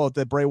McMahon quote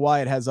that Bray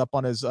Wyatt has up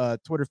on his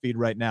Twitter feed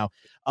right now.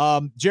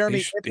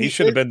 Jeremy, he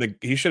should have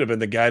been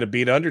the guy to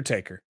beat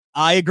Undertaker.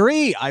 I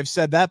agree. I've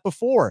said that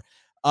before.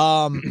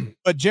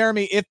 But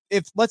Jeremy,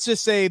 if let's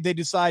just say they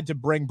decide to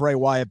bring Bray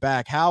Wyatt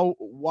back, how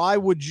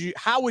would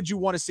you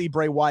want to see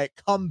Bray Wyatt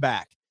come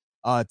back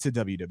to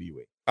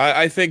WWE?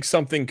 I think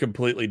something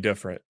completely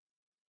different,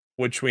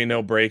 which we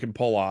know Bray can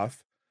pull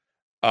off.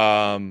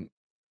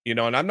 And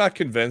I'm not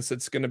convinced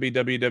it's going to be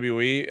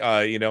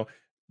WWE,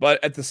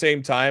 but at the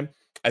same time,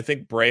 I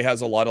think Bray has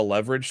a lot of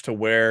leverage to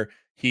where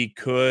he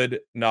could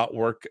not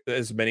work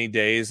as many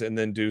days and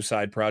then do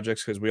side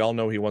projects, because we all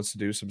know he wants to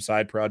do some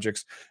side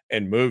projects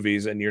and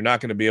movies, and you're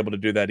not going to be able to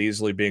do that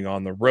easily being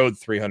on the road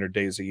 300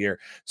 days a year.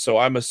 So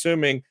I'm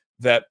assuming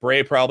that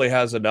Bray probably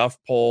has enough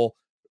pull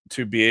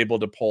to be able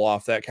to pull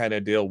off that kind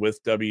of deal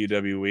with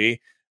WWE.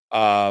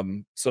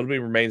 So it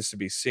remains to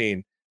be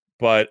seen.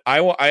 But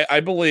I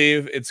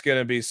believe it's going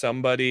to be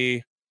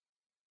somebody.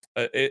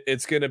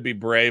 It's going to be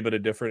Bray, but a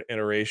different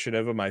iteration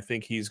of him. I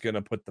think he's going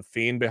to put the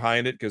Fiend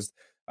behind it because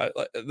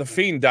the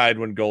Fiend died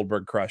when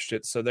Goldberg crushed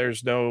it, so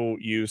there's no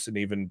use in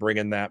even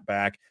bringing that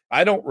back.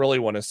 I don't really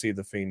want to see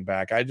the Fiend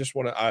back. I just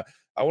want to.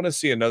 I want to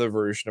see another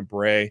version of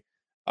Bray,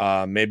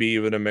 maybe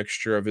even a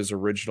mixture of his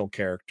original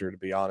character. To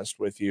be honest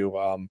with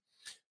you,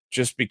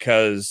 just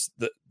because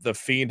the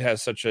Fiend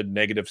has such a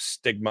negative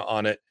stigma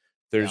on it,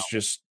 there's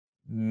just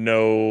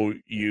no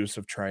use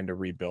of trying to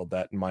rebuild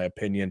that, in my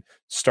opinion.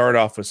 Start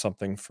off with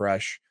something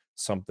fresh,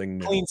 something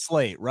new. Clean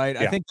slate, right?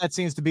 Yeah. I think that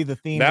seems to be the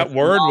theme. That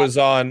word was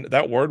in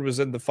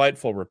the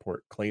Fightful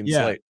report. Clean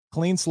slate.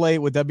 Clean slate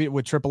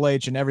with Triple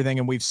H and everything,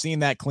 and we've seen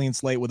that clean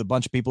slate with a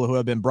bunch of people who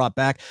have been brought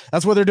back.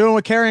 That's what they're doing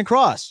with Karrion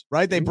Kross,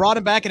 right? They brought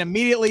him back, and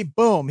immediately,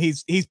 boom,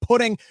 he's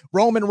putting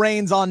Roman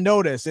Reigns on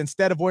notice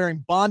instead of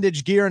wearing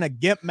bondage gear and a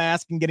gimp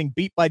mask and getting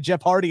beat by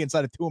Jeff Hardy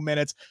inside of 2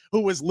 minutes, who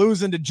was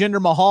losing to Jinder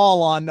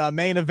Mahal on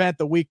main event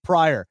the week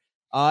prior.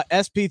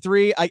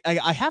 SP3,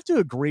 I have to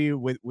agree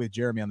with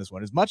Jeremy on this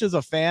one. As much as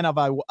a fan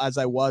as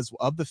I was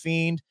of the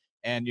Fiend.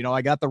 And,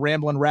 I got the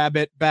Ramblin'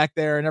 Rabbit back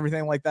there and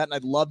everything like that. And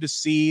I'd love to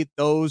see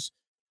those.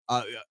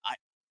 I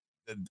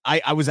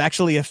was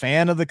actually a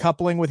fan of the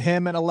coupling with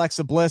him and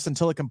Alexa Bliss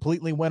until it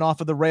completely went off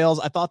of the rails.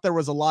 I thought there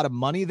was a lot of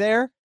money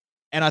there,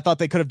 and I thought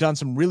they could have done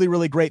some really,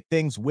 really great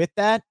things with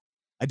that.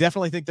 I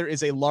definitely think there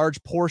is a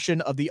large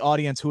portion of the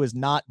audience who is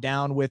not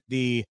down with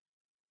the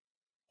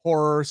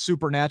horror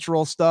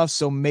supernatural stuff.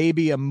 So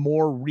maybe a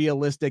more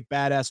realistic,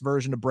 badass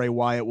version of Bray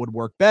Wyatt would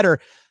work better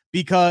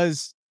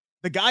because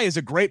the guy is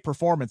a great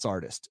performance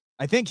artist.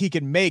 I think he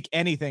can make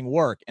anything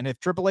work. And if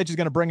Triple H is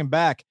going to bring him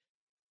back,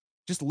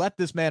 just let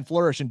this man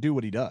flourish and do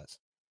what he does.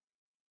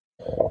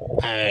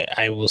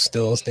 I will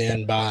still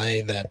stand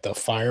by that the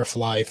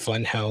Firefly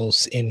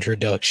Funhouse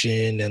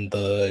introduction and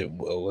I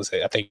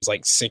think it was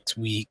like 6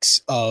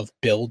 weeks of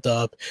build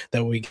up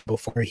that week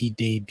before he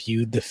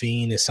debuted the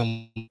Fiend is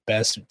some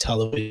best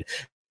television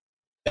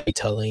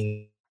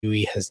telling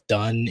he has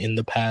done in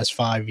the past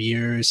 5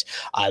 years.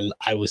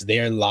 I was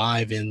there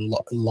live in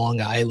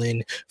Long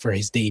Island for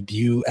his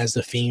debut as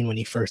the Fiend when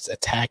he first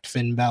attacked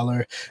Finn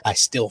Balor. I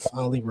still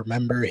fondly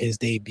remember his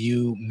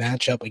debut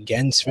matchup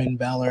against Finn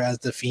Balor as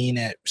the Fiend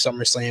at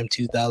SummerSlam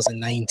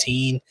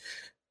 2019,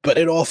 but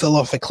it all fell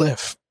off a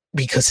cliff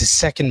because his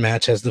second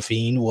match as the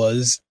Fiend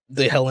was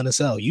the Hell in a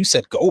Cell. You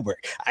said Goldberg.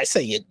 I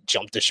say it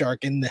jumped the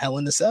shark in the Hell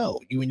in a Cell.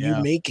 You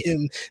make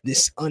him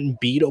this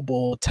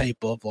unbeatable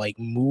type of like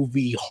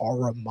movie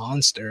horror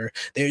monster.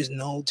 There's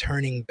no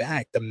turning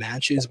back. The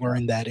matches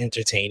weren't that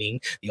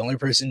entertaining. The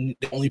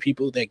only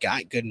people that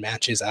got good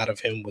matches out of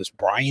him was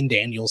Bryan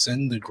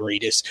Danielson, the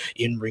greatest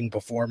in-ring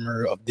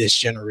performer of this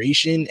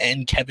generation,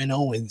 and Kevin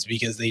Owens,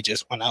 because they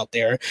just went out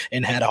there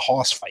and had a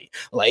hoss fight.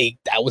 Like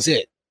that was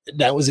it.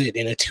 That was it.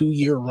 In a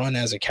 2-year run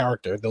as a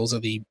character, those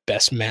are the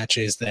best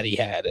matches that he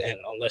had. And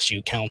unless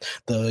you count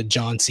the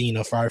John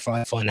Cena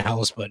Firefly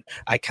Funhouse, but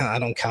I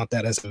don't count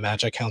that as a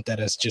match. I count that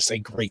as just a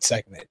great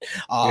segment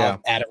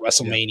at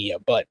WrestleMania. Yeah.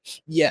 But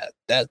yeah,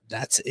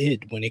 that's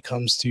it when it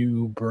comes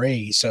to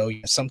Bray. So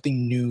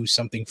something new,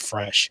 something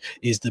fresh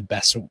is the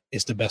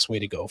best way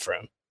to go for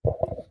him.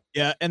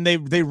 Yeah, and they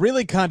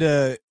really kind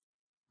of.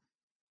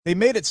 They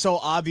made it so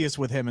obvious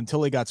with him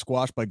until he got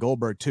squashed by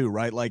Goldberg too,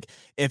 right? Like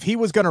if he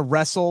was going to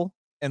wrestle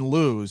and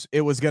lose,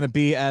 it was going to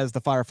be as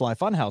the Firefly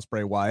Funhouse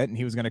Bray Wyatt, and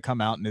he was going to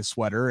come out in his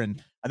sweater. And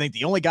I think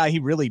the only guy he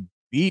really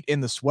beat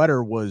in the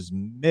sweater was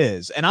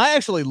Miz. And I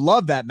actually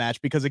love that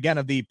match because, again,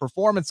 of the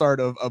performance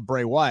art of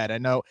Bray Wyatt. I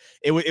know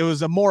it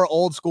was a more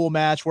old school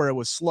match where it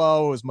was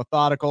slow, it was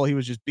methodical. He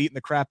was just beating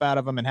the crap out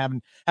of him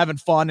and having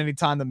fun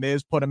anytime the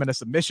Miz put him in a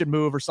submission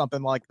move or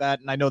something like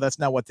that. And I know that's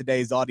not what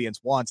today's audience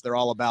wants. They're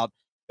all about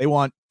they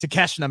want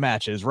Takeshita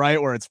matches,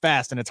 right? Where it's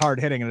fast and it's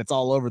hard hitting and it's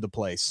all over the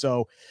place.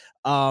 So,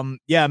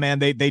 yeah, man,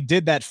 they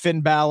did that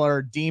Finn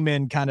Balor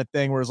demon kind of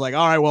thing where it's like,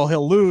 all right, well,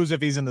 he'll lose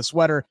if he's in the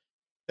sweater.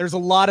 There's a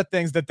lot of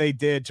things that they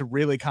did to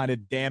really kind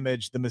of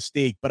damage the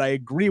mystique, but I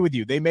agree with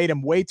you. They made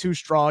him way too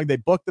strong. They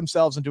booked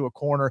themselves into a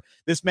corner.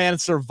 This man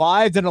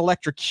survived an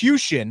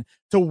electrocution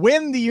to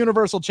win the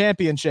Universal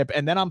Championship,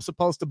 and then I'm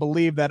supposed to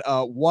believe that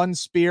one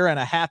spear and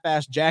a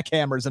half-ass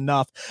jackhammer is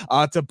enough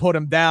to put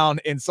him down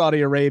in Saudi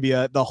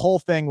Arabia. The whole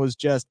thing was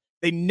just,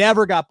 they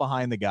never got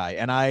behind the guy,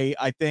 and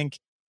I think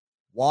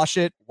wash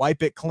it,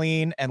 wipe it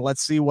clean, and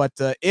let's see what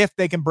if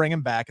they can bring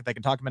him back, if they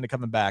can talk him into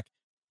coming back.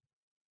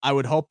 I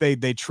would hope they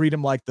treat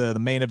him like the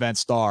main event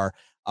star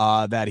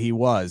that he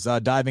was.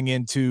 Diving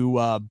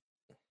into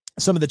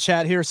some of the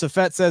chat here,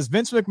 Safet says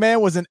Vince McMahon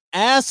was an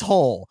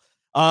asshole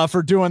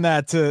for doing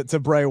that to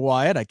Bray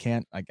Wyatt. I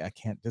can't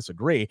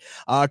disagree.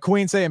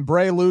 Queen saying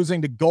Bray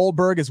losing to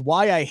Goldberg is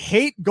why I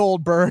hate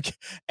Goldberg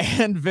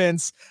and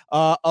Vince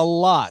a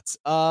lot.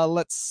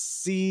 Let's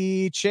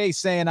see. Chase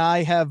saying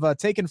I have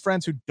taken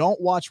friends who don't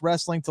watch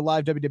wrestling to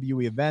live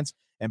WWE events,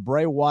 and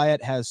Bray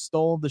Wyatt has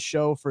stolen the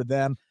show for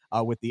them.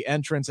 With the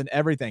entrance and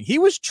everything. He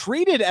was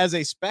treated as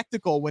a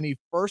spectacle when he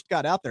first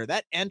got out there.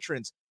 That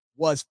entrance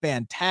was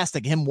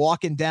fantastic. Him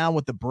walking down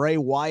with the Bray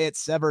Wyatt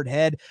severed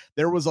head.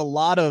 There was a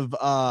lot of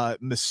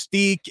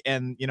mystique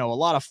and, a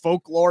lot of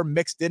folklore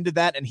mixed into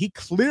that. And he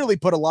clearly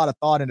put a lot of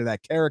thought into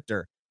that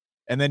character.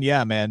 And then,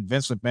 yeah, man,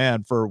 Vince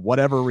McMahon, for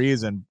whatever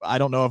reason, I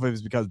don't know if it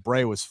was because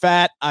Bray was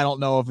fat. I don't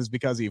know if it's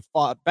because he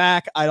fought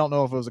back. I don't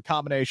know if it was a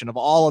combination of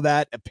all of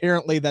that.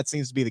 Apparently that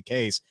seems to be the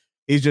case.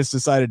 He's just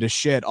decided to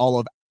shit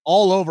all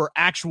over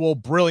actual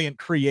brilliant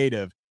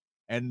creative.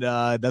 And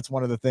that's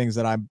one of the things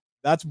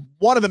that's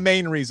one of the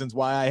main reasons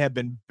why I have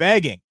been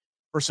begging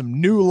for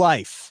some new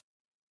life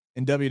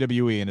in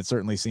WWE. And it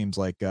certainly seems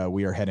like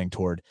we are heading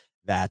toward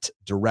that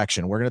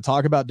direction. We're going to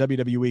talk about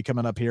WWE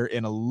coming up here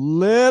in a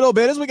little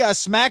bit as we got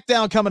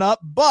SmackDown coming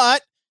up,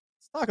 but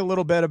let's talk a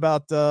little bit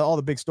about all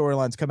the big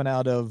storylines coming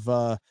out of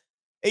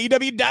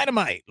AEW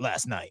Dynamite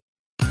last night.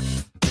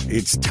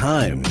 It's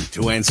time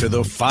to answer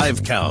the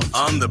 5 count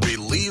on the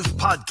Believe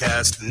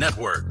Podcast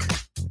Network.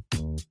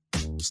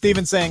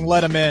 Steven saying,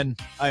 let him in.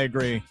 I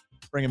agree.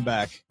 Bring him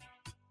back.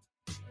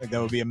 I think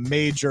that would be a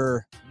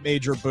major,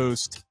 major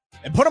boost.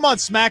 And put him on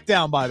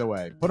SmackDown, by the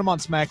way. Put him on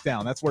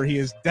SmackDown. That's where he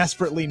is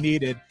desperately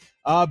needed.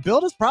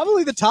 Bill is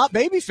probably the top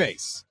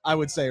babyface, I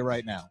would say,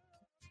 right now.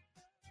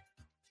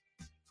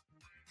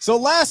 So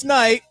last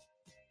night,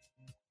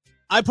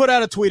 I put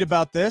out a tweet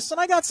about this,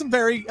 and I got some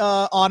very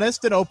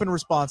honest and open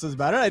responses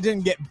about it. I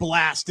didn't get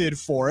blasted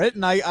for it,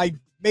 and I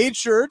made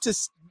sure to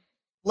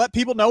let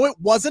people know it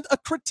wasn't a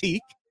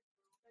critique.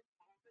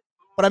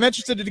 But I'm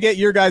interested to get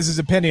your guys'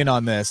 opinion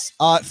on this.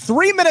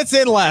 3 minutes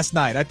in last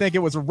night, I think it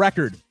was a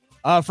record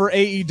for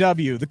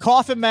AEW. The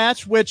coffin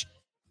match, which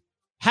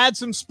had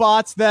some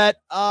spots that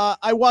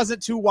I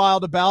wasn't too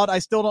wild about. I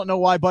still don't know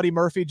why Buddy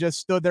Murphy just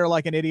stood there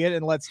like an idiot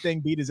and let Sting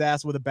beat his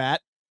ass with a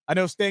bat. I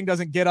know Sting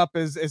doesn't get up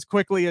as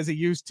quickly as he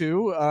used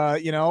to,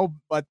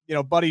 but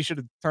Buddy should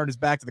have turned his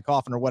back to the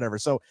coffin or whatever.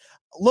 So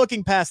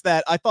looking past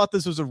that, I thought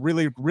this was a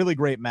really, really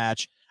great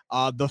match.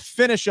 The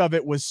finish of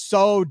it was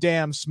so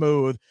damn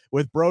smooth,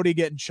 with Brody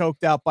getting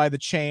choked out by the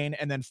chain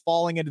and then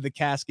falling into the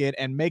casket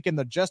and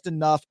making just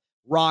enough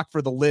rock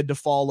for the lid to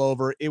fall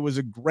over. It was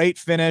a great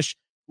finish.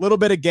 A little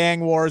bit of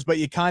gang wars, but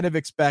you kind of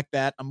expect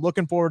that. I'm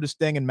looking forward to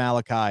Sting and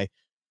Malachi.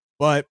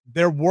 But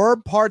there were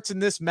parts in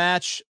this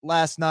match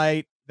last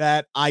night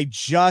that I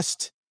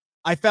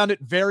found it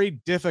very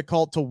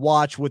difficult to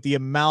watch with the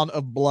amount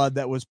of blood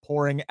that was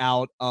pouring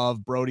out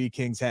of Brody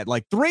King's head.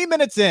 Like 3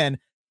 minutes in,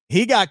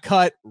 he got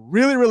cut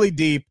really, really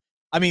deep.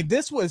 I mean,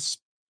 this was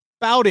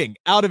spouting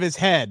out of his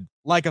head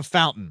like a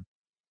fountain.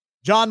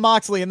 Jon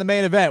Moxley in the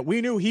main event,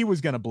 we knew he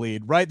was going to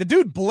bleed, right? The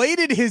dude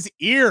bladed his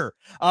ear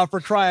for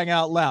crying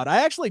out loud.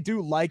 I actually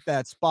do like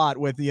that spot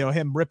with,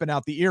 him ripping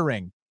out the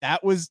earring.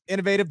 That was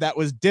innovative. That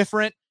was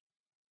different.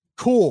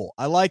 Cool.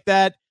 I like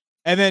that.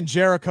 And then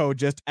Jericho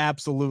just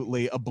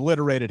absolutely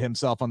obliterated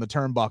himself on the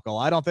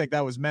turnbuckle. I don't think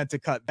that was meant to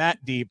cut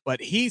that deep,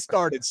 but he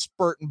started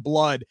spurting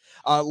blood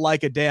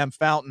like a damn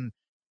fountain.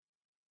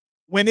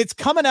 When it's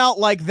coming out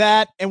like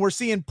that and we're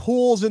seeing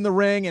pools in the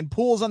ring and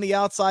pools on the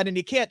outside and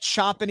you can't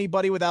chop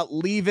anybody without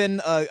leaving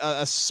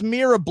a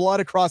smear of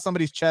blood across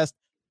somebody's chest,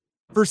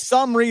 for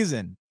some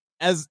reason,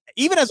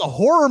 even as a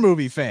horror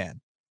movie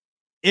fan,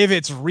 if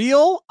it's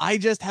real, I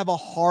just have a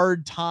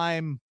hard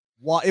time.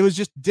 It was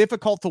just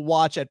difficult to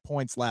watch at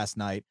points last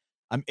night.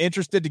 I'm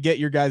interested to get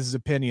your guys'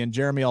 opinion.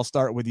 Jeremy, I'll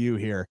start with you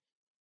here.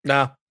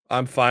 Nah,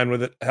 I'm fine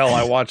with it. Hell,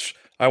 I watch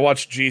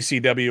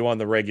GCW on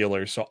the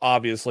regular, so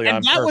obviously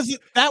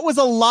that was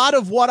a lot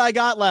of what I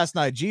got last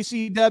night.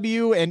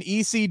 GCW and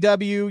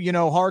ECW,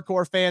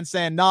 hardcore fans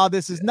saying, "Nah,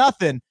 this is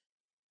nothing."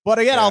 But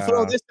again, yeah. I'll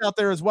throw this out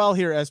there as well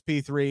here,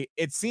 SP3.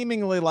 It's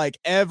seemingly like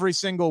every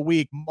single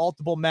week,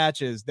 multiple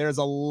matches, there's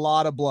a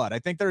lot of blood. I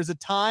think there's a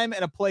time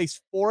and a place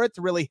for it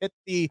to really hit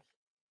the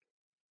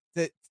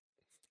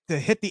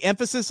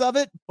emphasis of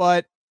it,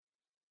 but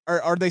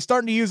are they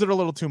starting to use it a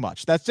little too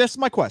much? That's just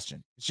my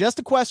question. It's just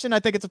a question. I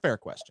think it's a fair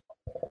question.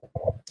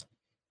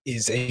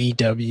 Is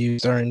AEW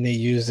starting to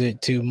use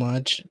it too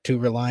much, too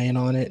reliant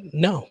on it?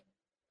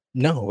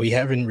 No, we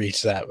haven't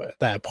reached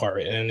that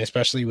part. And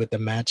especially with the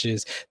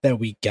matches that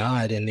we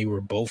got, and they were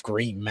both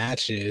great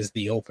matches,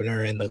 the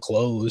opener and the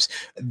close,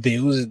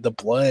 the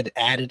blood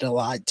added a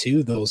lot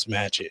to those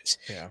matches.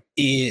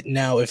 Yeah.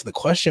 Now, if the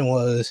question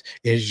was,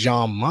 is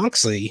Jon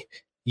Moxley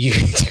you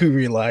do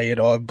rely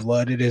on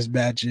blood in his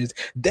matches,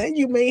 then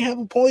you may have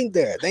a point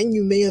there. Then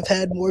you may have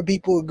had more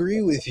people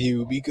agree with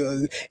you,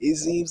 because it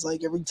seems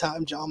like every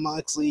time Jon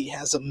Moxley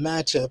has a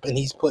matchup and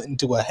he's put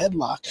into a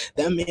headlock,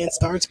 that man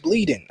starts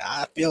bleeding.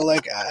 I feel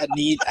like I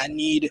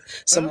need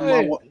some of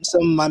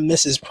my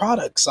Mrs.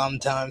 products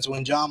sometimes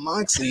when Jon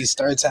Moxley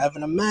starts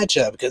having a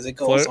matchup, because it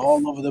goes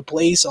all over the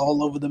place,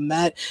 all over the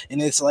mat,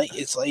 and it's like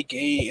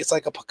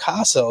a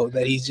Picasso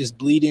that he's just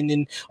bleeding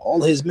in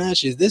all his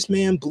matches. This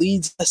man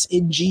bleeds us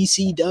in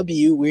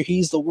GCW where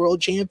he's the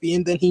world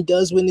champion than he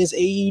does when his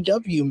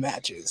AEW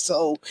matches.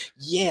 So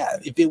yeah,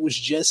 if it was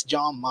just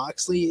Jon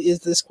Moxley is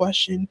this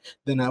question,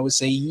 then I would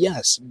say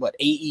yes. But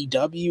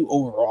AEW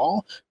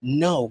overall,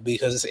 no,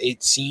 because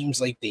it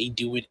seems like they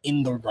do it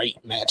in the right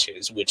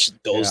matches, which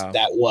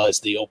that was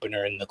the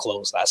opener and the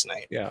close last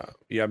night. Yeah.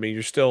 I mean,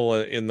 you're still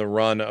in the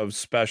run of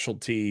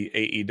specialty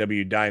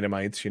AEW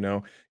Dynamites.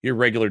 Your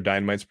regular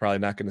Dynamite's probably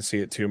not going to see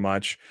it too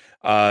much.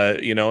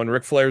 And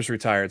Ric Flair's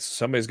retired, so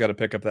somebody's got to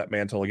pick up that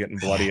mantle of getting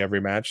bloody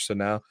every match. So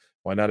now,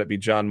 why not it be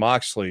Jon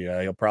Moxley?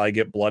 He'll probably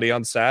get bloody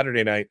on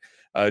Saturday night.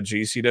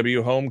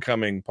 GCW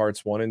Homecoming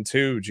parts 1 and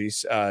 2.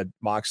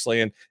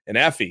 Moxley and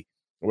Effie,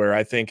 where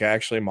I think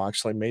actually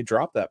Moxley may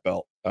drop that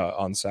belt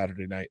on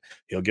Saturday night.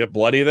 He'll get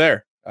bloody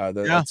there.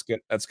 That's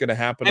going to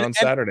happen on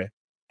Saturday.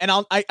 And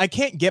I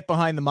can't get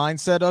behind the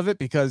mindset of it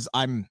because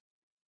I'm.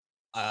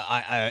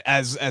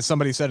 As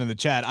somebody said in the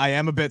chat, I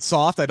am a bit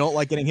soft. I don't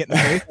like getting hit in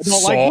the face. I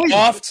don't like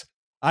bleeding.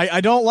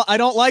 I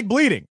don't like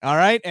bleeding. All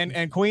right.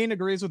 And Queen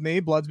agrees with me.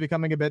 Blood's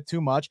becoming a bit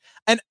too much.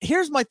 And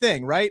here's my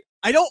thing, right?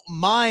 I don't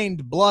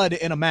mind blood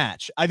in a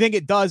match. I think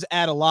it does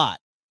add a lot.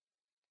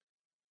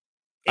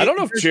 I don't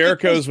know if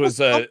Jericho's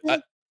was I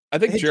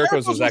think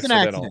Jericho's was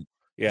accidental.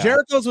 Yeah.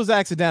 Jericho's was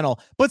accidental,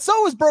 but so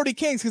was Brody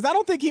King's because I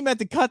don't think he meant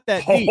to cut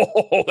that deep.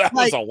 Oh, that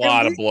was a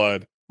lot of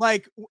blood.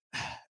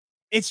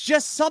 It's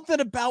just something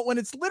about when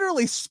it's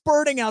literally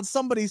spurting out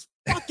somebody's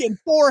fucking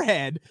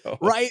forehead,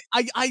 right?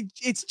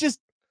 It's just,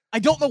 I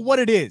don't know what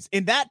it is.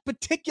 In that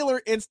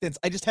particular instance,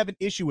 I just have an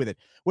issue with it.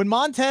 When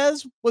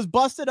Montez was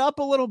busted up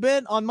a little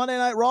bit on Monday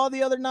Night Raw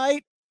the other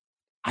night,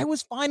 I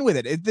was fine with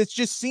it. It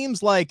just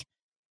seems like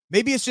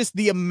maybe it's just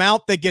the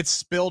amount that gets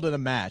spilled in a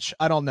match.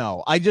 I don't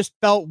know. I just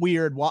felt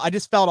weird. I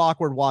just felt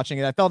awkward watching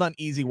it. I felt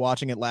uneasy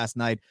watching it last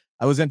night.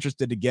 I was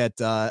interested to get,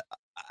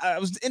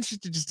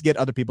 just to get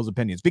other people's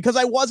opinions because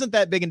I wasn't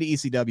that big into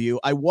ECW.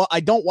 I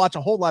don't watch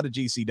a whole lot of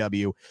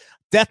GCW.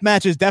 Death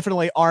matches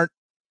definitely aren't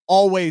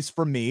always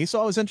for me. So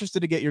I was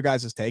interested to get your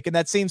guys' take. And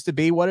that seems to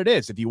be what it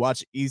is. If you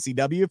watch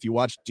ECW, if you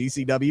watch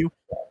GCW,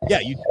 yeah,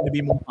 you tend to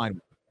be more fine with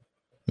it.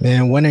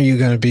 Man, when are you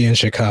going to be in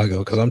Chicago?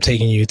 Because I'm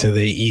taking you to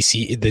the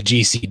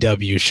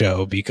GCW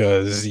show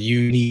because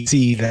you need to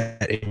see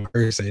that in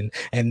person,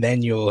 and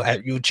then you'll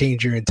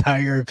change your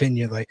entire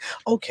opinion. Like,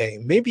 okay,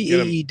 maybe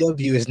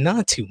AEW is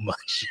not too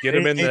much. Get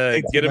him in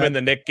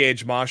the Nick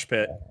Gage mosh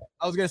pit.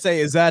 I was going to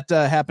say, is that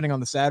happening on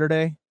the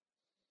Saturday?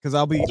 Because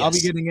I'll be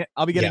getting it.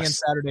 I'll be getting in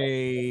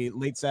Saturday,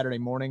 late Saturday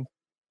morning.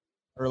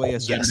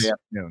 Earliest Saturday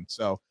afternoon.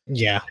 So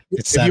yeah,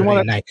 it's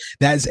Saturday night.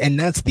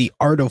 That's the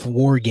Art of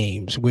War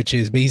Games, which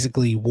is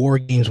basically war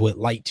games with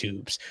light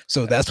tubes.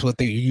 So that's what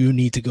you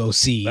need to go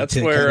see. That's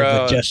to where kind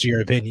of adjust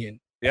your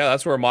opinion. Yeah,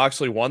 that's where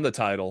Moxley won the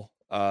title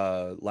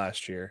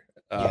last year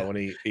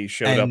when he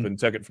showed up and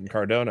took it from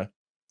Cardona.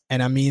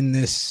 And I mean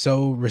this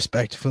so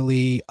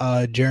respectfully,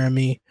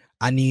 Jeremy.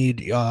 I need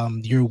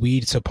your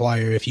weed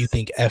supplier if you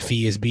think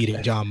Effie is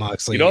beating Jon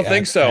Moxley. You don't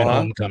think so, huh?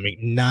 Homecoming.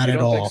 Not at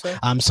all. So?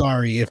 I'm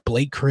sorry. If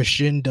Blake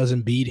Christian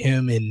doesn't beat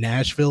him in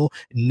Nashville,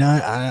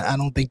 I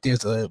don't think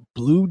there's a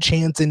blue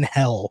chance in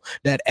hell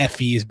that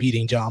Effie is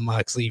beating Jon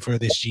Moxley for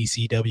this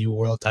GCW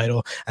world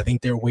title. I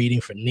think they're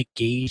waiting for Nick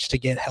Gage to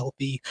get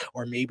healthy,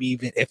 or maybe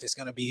even if it's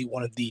going to be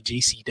one of the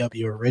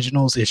GCW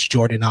originals, it's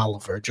Jordan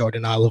Oliver.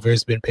 Jordan Oliver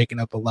has been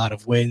picking up a lot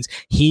of wins.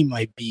 He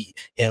might beat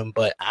him,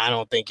 but I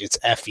don't think it's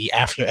Effie.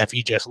 After Effie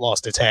just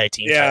lost the tag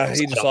team titles.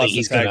 He just lost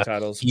the tag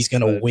titles. He's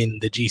gonna win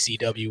the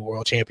GCW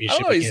World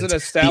Championship he's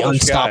against an the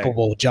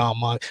unstoppable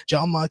guy.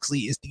 Jon Moxley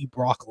is the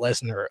Brock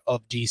Lesnar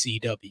of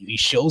GCW. He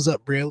shows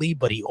up rarely,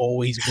 but he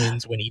always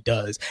wins when he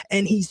does.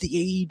 And he's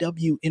the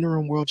AEW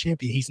interim world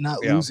champion. He's not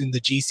losing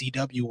the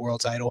GCW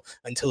world title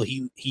until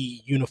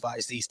he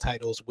unifies these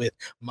titles with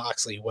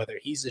Moxley, whether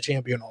he's the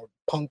champion or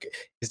Punk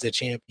is the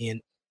champion.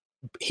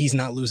 He's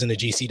not losing the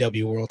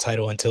GCW world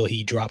title until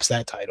he drops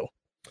that title.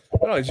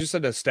 No, he's just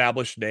an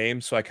established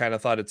name, so I kind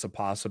of thought it's a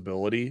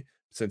possibility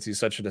since he's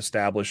such an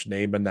established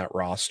name in that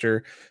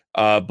roster.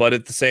 But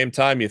at the same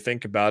time, you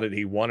think about it,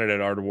 he won it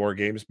at Art of War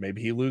Games.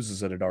 Maybe he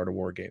loses it at Art of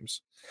War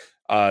Games.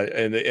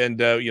 And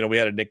we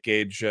had a Nick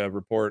Gage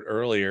report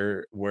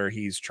earlier where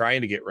he's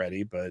trying to get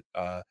ready, but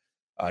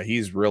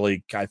he's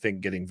really, I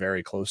think, getting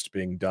very close to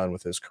being done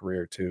with his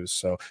career too.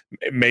 So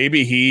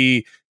maybe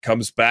he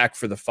comes back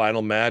for the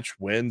final match,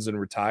 wins, and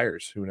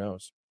retires. Who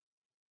knows?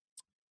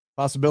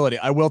 Possibility.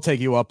 I will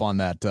take you up on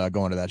that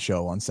going to that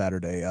show on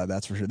Saturday.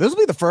 That's for sure. This will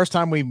be the first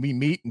time we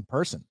meet in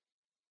person,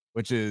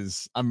 which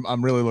is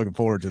I'm really looking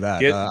forward to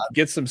that.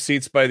 Get some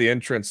seats by the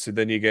entrance, so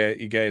then you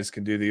guys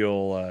can do the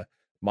old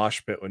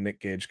mosh pit when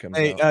Nick Gage comes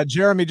out.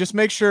 Jeremy, just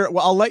make sure.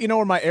 Well, I'll let you know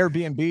where my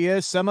Airbnb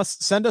is. Send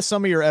us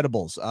some of your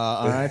edibles.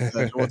 All right.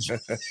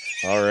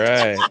 All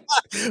right.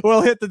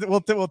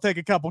 We'll take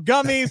a couple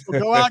gummies.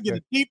 We'll go out, get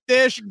a deep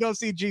dish, and go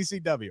see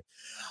GCW.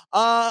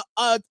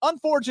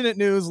 Unfortunate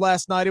news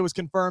last night. It was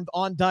confirmed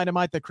on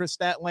Dynamite that Kris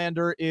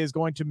Statlander is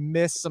going to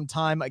miss some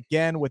time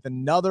again with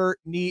another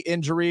knee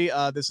injury.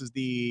 This is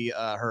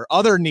her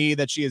other knee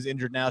that she is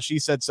injured now. She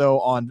said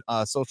so on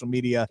social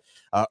media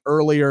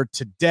earlier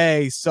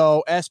today.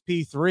 So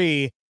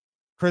SP3,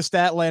 Kris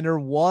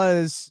Statlander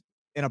was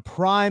in a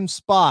prime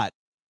spot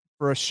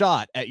for a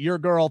shot at your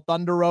girl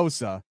Thunder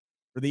Rosa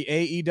for the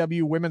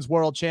AEW Women's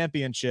World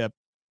Championship.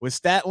 With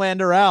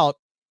Statlander out,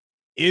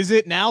 is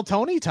it now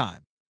Toni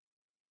time?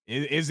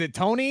 Is it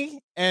Toni?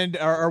 And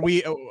are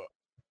we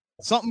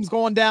something's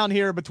going down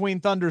here between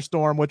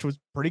Thunderstorm, which was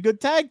pretty good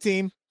tag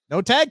team,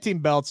 no tag team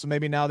belts, so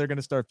maybe now they're going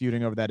to start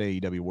feuding over that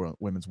AEW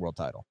Women's World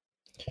title.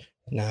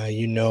 Now,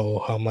 you know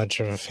how much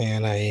of a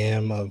fan I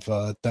am of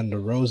Thunder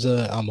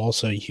Rosa. I'm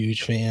also a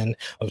huge fan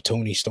of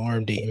Toni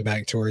Storm, dating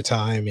back to her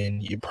time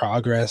in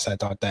Progress. I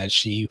thought that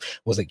she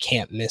was a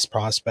can't miss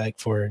prospect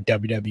for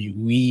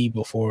WWE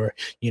before,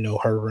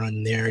 her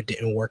run there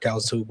didn't work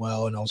out so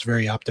well. And I was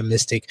very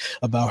optimistic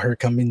about her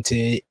coming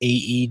to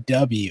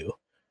AEW.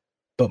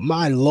 But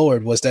my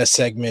Lord, was that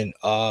segment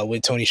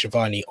with Tony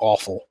Schiavone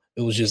awful.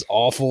 It was just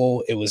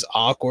awful. It was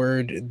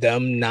awkward.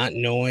 Them not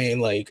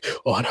knowing,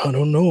 I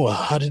don't know.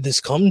 How did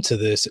this come to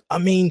this? I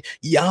mean,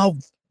 y'all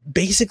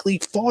basically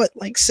fought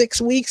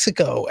 6 weeks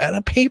ago at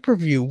a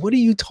pay-per-view. What are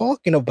you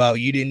talking about?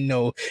 You didn't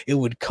know it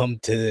would come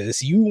to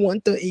this. You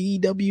want the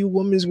AEW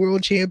Women's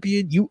World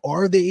Champion? You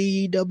are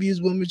the AEW's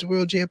Women's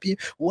World Champion?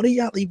 What are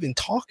y'all even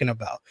talking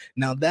about?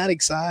 Now, that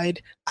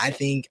aside, I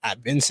think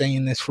I've been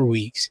saying this for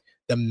weeks.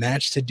 The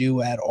match to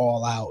do at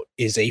All Out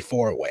is a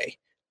 4-way.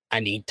 I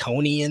need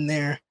Toni in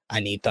there. I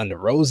need Thunder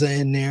Rosa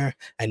in there.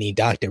 I need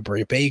Dr.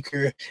 Britt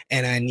Baker.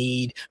 And I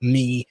need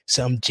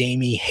some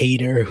Jamie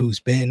Hayter, who's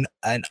been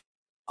an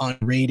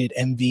unrated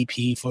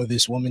MVP for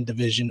this woman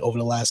division over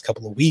the last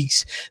couple of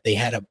weeks. They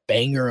had a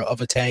banger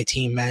of a tag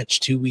team match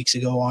 2 weeks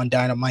ago on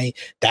Dynamite.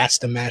 That's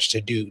the match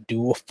to do.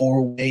 Do a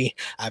 4-way.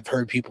 I've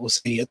heard people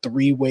say a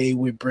 3-way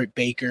with Britt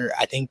Baker.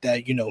 I think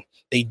that,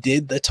 they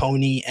did the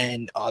Toni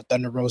and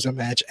Thunder Rosa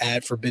match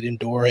at Forbidden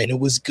Door, and it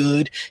was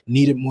good.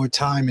 Needed more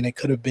time, and it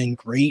could have been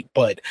great,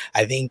 but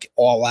I think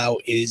All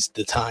Out is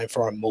the time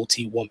for a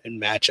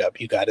multi-woman matchup.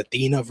 You got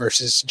Athena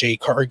versus Jade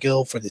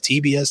Cargill for the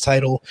TBS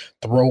title.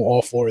 Throw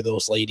all 4 of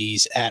those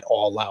ladies at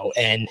All Out,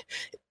 and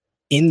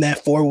in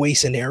that 4-way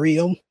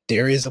scenario,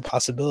 there is a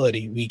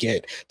possibility we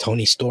get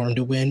Toni Storm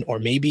to win, or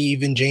maybe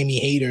even Jamie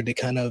Hayter to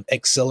kind of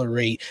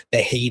accelerate the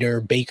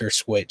Hayter-Baker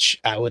switch.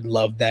 I would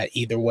love that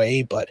either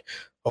way, but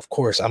of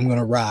course, I'm going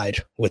to ride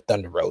with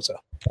Thunder Rosa.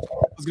 I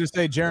was going to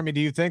say, Jeremy, do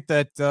you think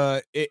that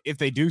if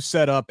they do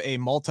set up a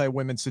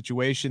multi-women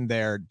situation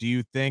there, do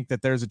you think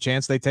that there's a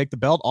chance they take the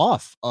belt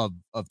off of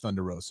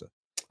Thunder Rosa?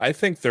 I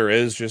think there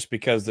is, just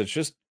because it's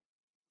just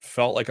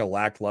felt like a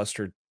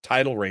lackluster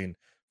title reign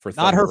for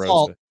Thunder Rosa.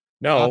 Fault.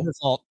 No, not her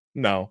fault.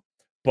 No,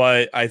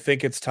 but I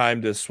think it's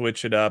time to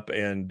switch it up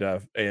and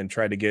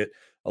try to get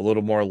a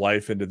little more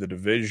life into the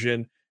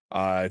division.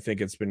 I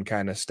think it's been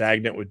kind of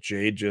stagnant with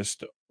Jade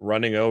just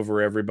running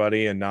over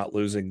everybody and not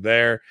losing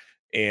there,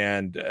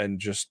 and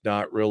just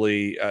not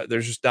really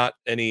there's just not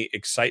any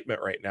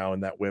excitement right now in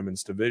that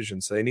women's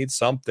division. So they need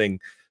something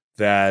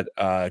that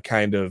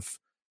kind of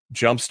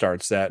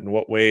jumpstarts that. And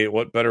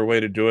what better way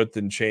to do it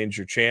than change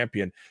your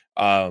champion?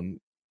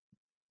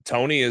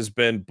 Toni has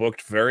been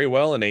booked very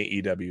well in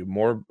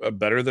AEW,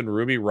 better than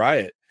Ruby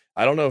Riott.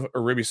 I don't know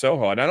or Ruby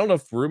Soho, and I don't know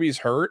if Ruby's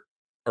hurt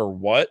or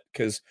what,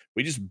 because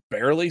we just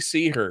barely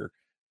see her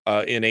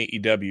in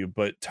AEW,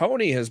 but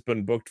Toni has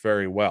been booked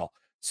very well.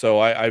 So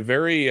I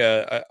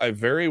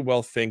very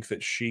well think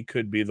that she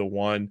could be the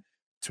one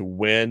to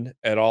win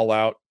at All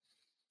Out.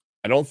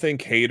 I don't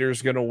think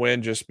Hayter's going to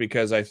win, just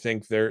because I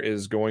think they're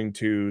going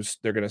to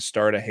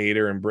start a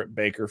Hayter and Britt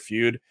Baker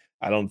feud.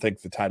 I don't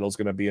think the title's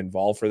going to be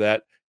involved for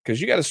that,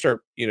 because you got to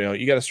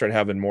start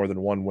having more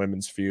than one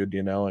women's feud,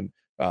 and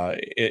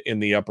in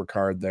the upper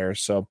card there.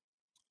 So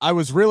I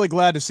was really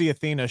glad to see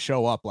Athena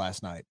show up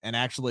last night and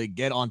actually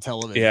get on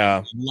television.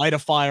 Yeah. Light a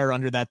fire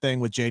under that thing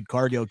with Jade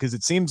Cargill, because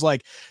it seems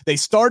like they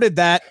started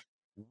that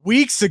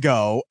weeks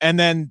ago and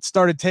then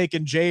started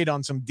taking Jade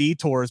on some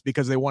detours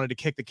because they wanted to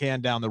kick the can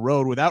down the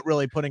road without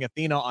really putting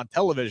Athena on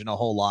television a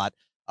whole lot.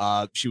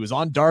 She was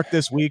on Dark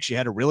this week. She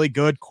had a really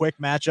good quick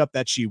matchup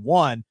that she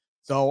won.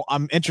 So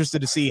I'm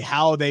interested to see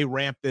how they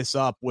ramp this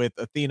up with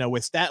Athena,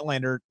 with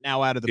Statlander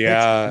now out of the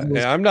picture.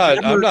 Yeah,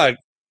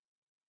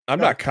 I'm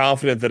not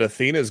confident that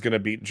Athena is going to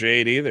beat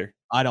Jade either.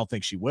 I don't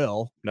think she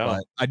will. No,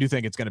 but I do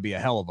think it's going to be a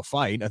hell of a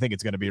fight. I think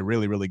it's going to be a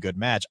really, really good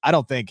match. I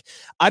don't think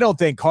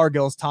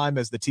Cargill's time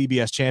as the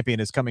TBS champion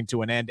is coming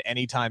to an end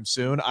anytime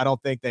soon. I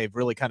don't think they've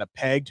really kind of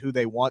pegged who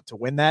they want to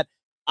win that.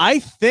 I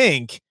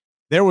think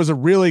there was a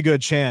really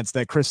good chance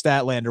that Kris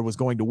Statlander was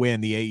going to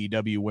win the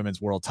AEW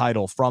Women's World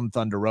title from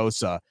Thunder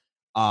Rosa,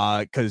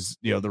 because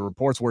the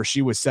reports were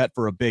she was set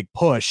for a big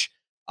push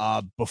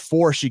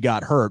before she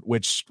got hurt,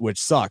 which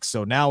sucks.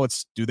 So now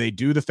do they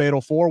do the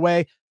fatal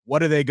 4-way? What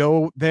do they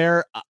go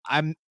there?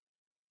 I'm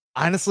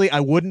honestly, I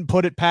wouldn't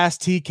put it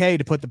past TK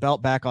to put the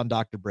belt back on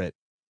Dr. Britt.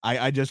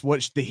 I just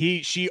watched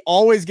she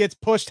always gets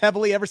pushed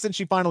heavily ever since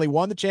she finally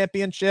won the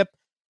championship.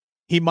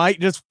 He might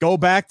just go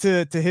back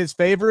to his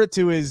favorite,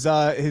 to his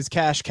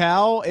cash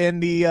cow in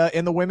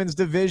the women's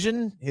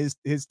division,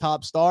 his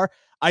top star.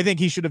 I think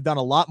he should have done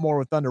a lot more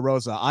with Thunder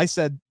Rosa. I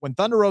said when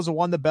Thunder Rosa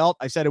won the belt,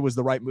 I said it was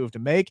the right move to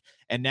make.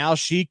 And now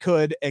she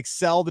could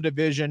excel the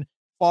division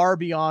far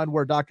beyond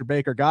where Dr.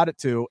 Baker got it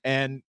to.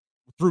 And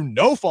through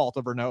no fault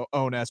of her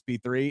own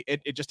SP3,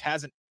 it just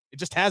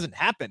hasn't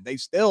happened. They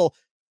still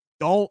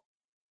don't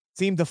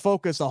seem to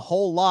focus a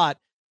whole lot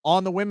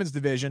on the women's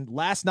division.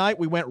 Last night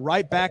we went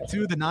right back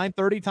to the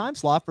 9:30 time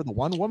slot for the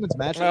one women's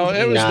match. No,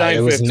 it was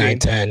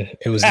 9:10.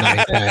 It was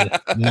 9:10.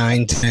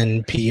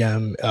 9:10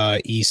 p.m.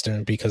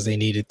 Eastern, because they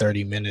needed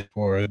 30 minutes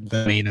for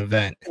the main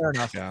event. Fair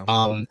enough.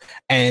 Yeah.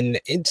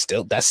 And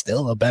that's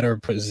still a better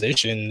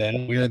position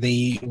than where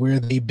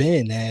they've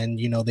been. And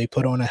they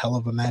put on a hell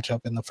of a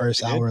matchup in the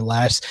first hour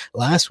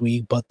last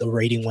week, but the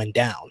rating went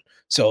down.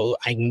 So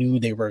I knew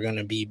they were going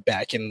to be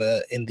back in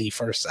the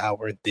first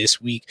hour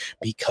this week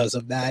because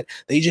of that.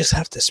 They just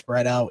have to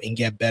spread out and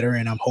get better.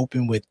 And I'm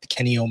hoping with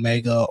Kenny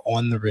Omega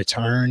on the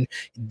return,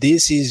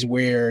 this is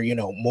where,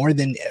 more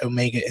than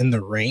Omega in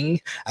the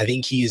ring, I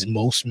think he is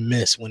most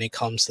missed when it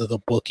comes to the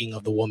booking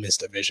of the women's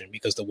division,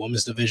 because the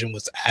women's division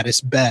was at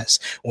its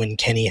best when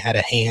Kenny had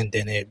a hand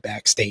in it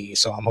backstage.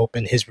 So I'm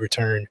hoping his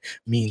return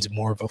means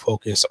more of a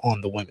focus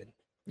on the women.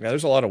 Yeah,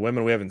 there's a lot of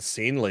women we haven't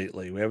seen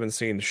lately. We haven't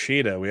seen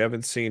Sheeta. We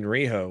haven't seen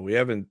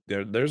Riho.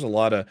 There's a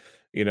lot of,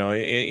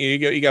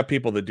 you got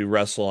people that do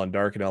wrestle on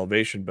Dark and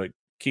Elevation, but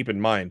keep in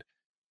mind,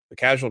 the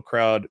casual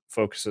crowd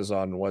focuses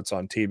on what's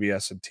on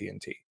TBS and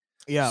TNT.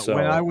 Yeah, so,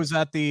 when I was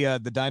at the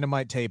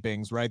Dynamite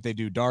tapings, right, they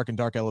do Dark and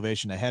Dark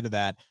Elevation ahead of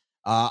that.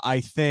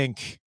 I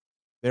think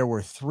there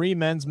were 3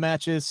 men's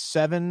matches,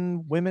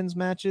 7 women's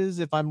matches,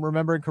 if I'm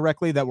remembering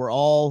correctly, that were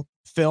all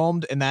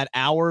filmed in that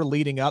hour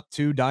leading up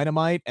to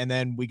Dynamite. And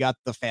then we got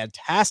the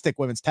fantastic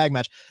women's tag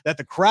match that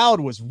the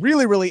crowd was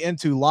really, really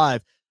into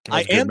live.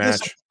 I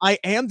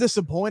am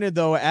disappointed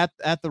though at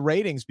the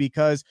ratings,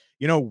 because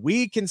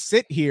we can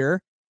sit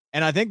here,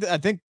 and I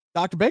think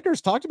Dr.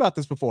 Baker's talked about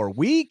this before.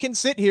 We can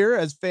sit here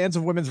as fans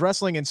of women's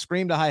wrestling and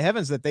scream to high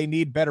heavens that they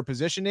need better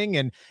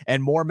positioning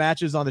and more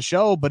matches on the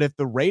show. But if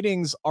the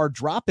ratings are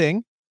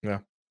dropping,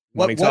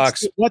 money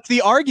talks. What's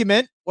the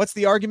argument? What's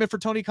the argument for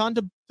Tony Khan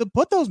to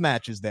put those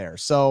matches there?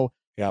 So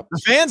the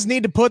fans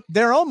need to put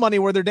their own money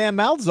where their damn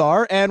mouths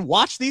are and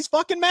watch these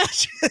fucking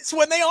matches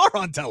when they are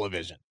on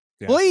television.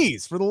 Yeah.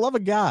 Please, for the love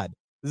of God.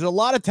 There's a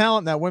lot of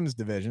talent in that women's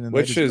division.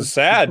 Which is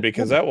sad,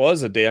 because that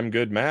was a damn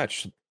good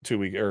match a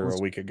week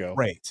ago.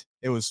 Great.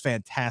 It was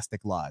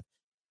fantastic live.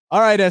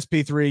 All right,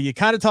 SP3, you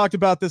kind of talked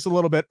about this a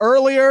little bit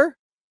earlier.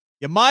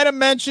 You might have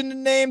mentioned a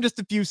name just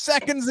a few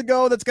seconds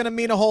ago that's going to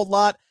mean a whole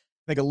lot.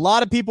 I think a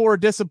lot of people were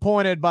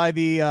disappointed by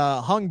the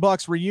Hung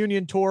Bucks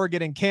reunion tour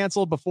getting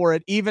canceled before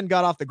it even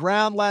got off the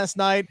ground last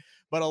night.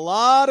 But a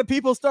lot of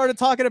people started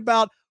talking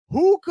about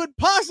who could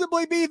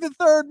possibly be the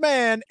third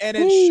man, and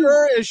it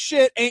sure as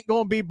shit ain't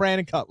going to be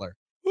Brandon Cutler.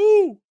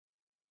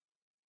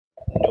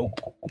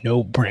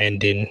 Nope,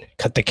 Brandon.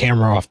 Cut the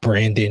camera off,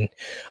 Brandon.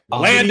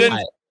 Landon.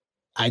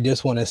 I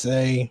just want to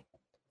say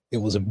it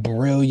was a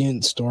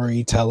brilliant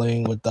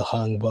storytelling with the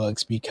Hung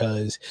Bucks,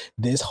 because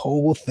this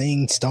whole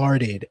thing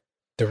started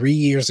 3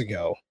 years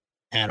ago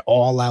at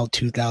All Out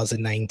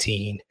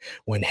 2019,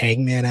 when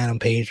Hangman Adam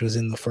Page was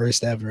in the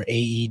first ever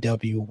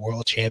AEW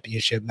World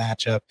Championship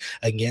matchup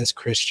against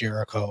Chris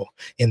Jericho.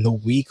 In the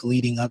week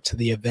leading up to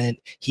the event,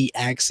 he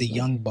asked the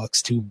Young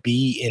Bucks to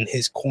be in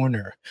his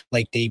corner,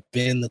 like they've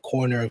been in the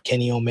corner of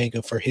Kenny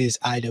Omega for his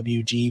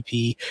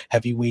IWGP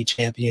Heavyweight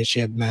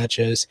Championship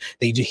matches.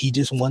 He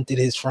just wanted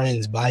his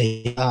friends by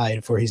his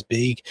side for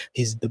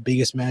the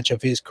biggest match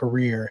of his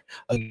career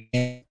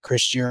against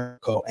Chris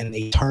Jericho, and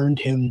they turned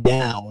him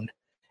down.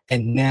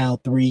 And now,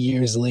 3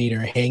 years later,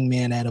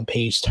 Hangman Adam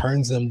Page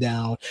turns them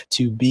down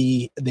to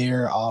be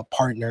their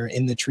partner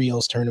in the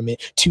Trios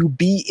tournament, to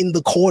be in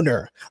the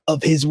corner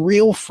of his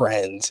real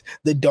friends,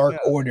 the Dark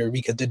Order,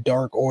 because the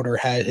Dark Order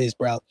had his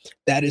brow.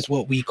 That is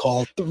what we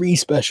call 3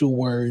 special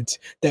words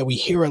that we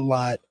hear a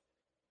lot.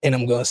 And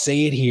I'm going to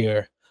say it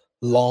here.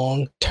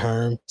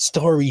 Long-term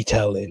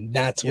storytelling.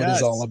 That's what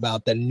it's all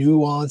about, the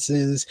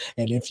nuances.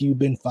 And if you've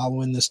been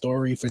following the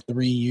story for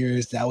 3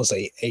 years, that was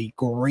a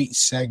great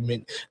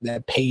segment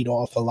that paid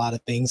off a lot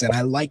of things. And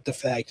I like the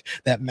fact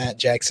that Matt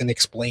Jackson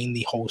explained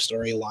the whole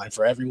storyline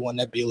for everyone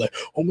that be like,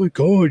 oh my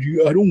God,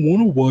 I don't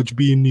want to watch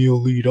Being the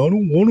Elite. I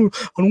don't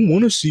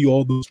want to see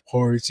all those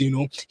parts.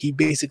 He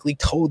basically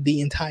told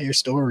the entire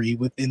story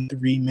within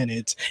 3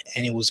 minutes,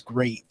 and it was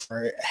great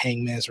for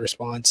Hangman's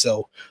response.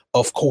 So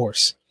of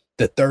course,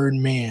 the third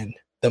man,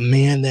 the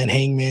man that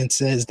Hangman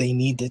says they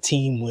need to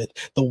team with,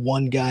 the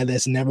one guy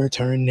that's never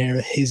turned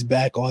his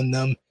back on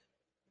them,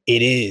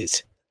 it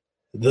is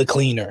the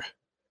cleaner,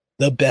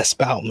 the best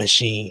spout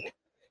machine,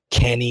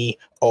 Kenny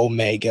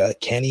Omega.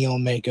 Kenny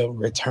Omega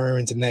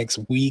returns next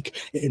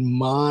week. And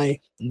my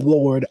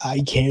Lord, I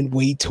can't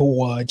wait to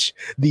watch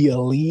the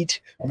Elite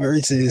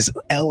versus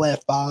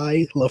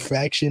LFI, La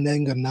Fraction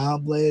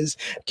Inganables.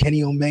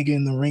 Kenny Omega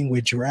in the ring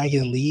with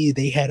Dragon Lee.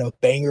 They had a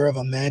banger of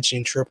a match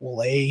in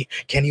AAA.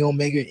 Kenny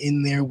Omega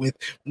in there with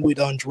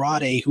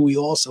Andrade, who he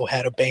also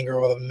had a banger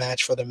of a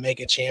match for the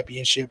Mega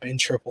Championship in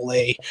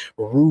AAA.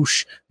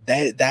 Roosh,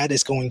 that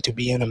is going to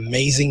be an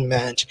amazing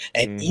match,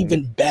 and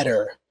even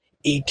better,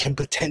 it can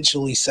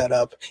potentially set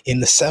up in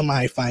the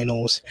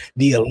semifinals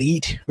the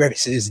Elite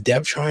versus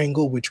Death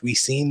Triangle, which we've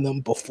seen them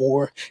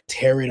before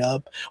tear it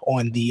up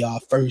on the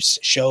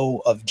first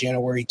show of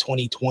January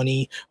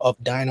 2020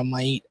 of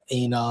Dynamite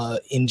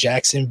in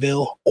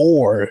Jacksonville,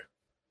 or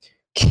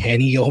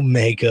Kenny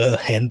Omega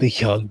and the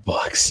Young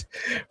Bucks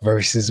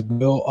versus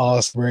Will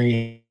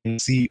Ospreay and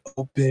the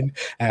Open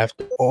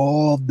after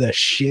all the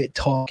shit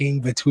talking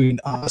between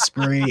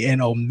Ospreay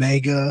and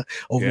Omega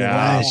over the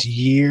last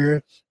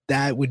year.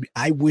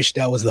 I wish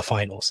that was the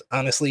finals.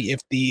 Honestly,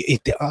 if the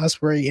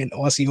Ospreay and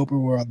Aussie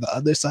Open were on the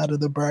other side of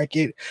the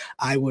bracket,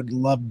 I would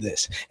love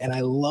this. And I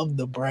love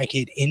the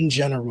bracket in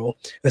general,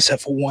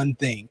 except for one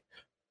thing.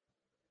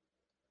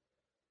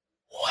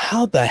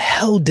 How the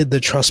hell did the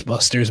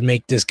Trustbusters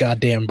make this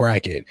goddamn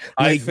bracket?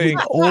 I think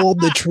with all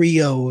the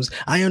trios,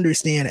 I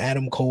understand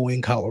Adam Cole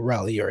and Kyle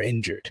O'Reilly are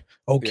injured.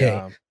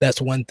 Okay, that's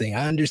one thing.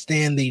 I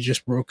understand they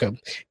just broke up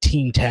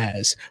Team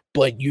Taz,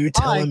 but you're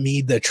telling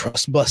me the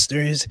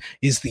Trustbusters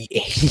is the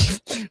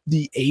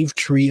eighth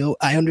trio?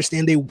 I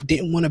understand they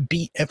didn't want to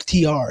beat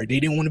FTR. They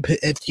didn't want to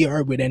put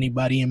FTR with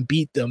anybody and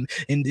beat them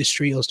in this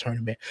trios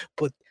tournament,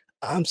 but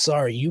I'm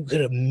sorry, you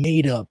could have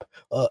made up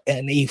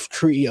an eighth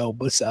trio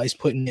besides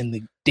putting in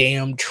the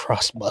damn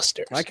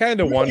Trustbusters. I kind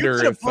of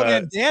wonder if put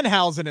in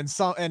Danhausen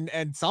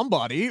and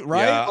somebody,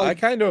 right? Yeah, I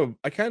kind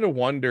of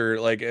wonder.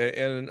 Like,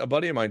 and a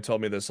buddy of mine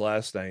told me this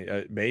last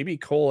night. Maybe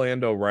Cole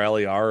and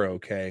O'Reilly are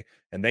okay,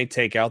 and they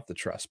take out the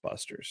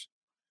Trustbusters.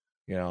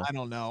 You know, I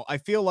don't know. I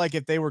feel like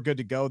if they were good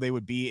to go, they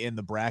would be in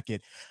the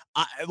bracket.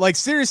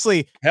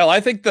 Seriously, hell, I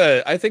think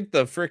the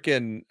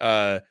freaking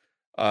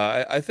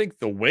I think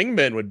the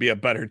Wingmen would be a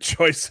better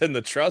choice than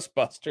the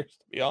Trustbusters,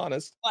 to be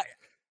honest.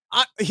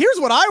 Here's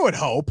what I would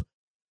hope.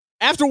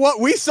 After what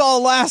we saw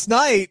last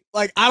night,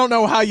 I don't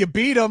know how you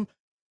beat them.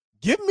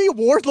 Give me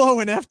Wardlow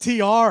and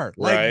FTR.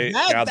 Right.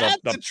 That's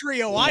the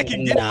trio I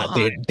can get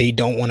behind. They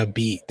don't want to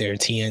beat their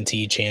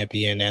TNT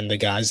champion and the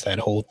guys that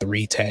hold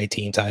 3 tag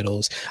team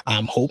titles.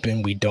 I'm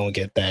hoping we don't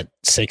get that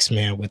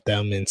 6-man with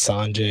them and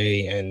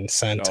Sanjay and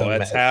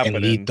Santam and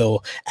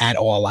Lethal at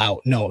All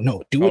Out. No,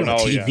 do it on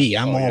TV.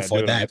 Yeah. I'm all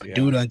for that.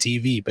 Do it on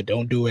TV, but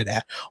don't do it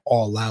at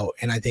All Out.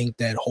 And I think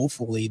that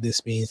hopefully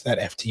this means that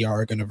FTR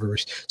are going to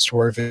verse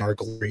Swerve and Our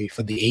Glory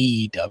for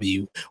the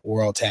AEW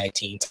World Tag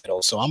Team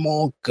title. So I'm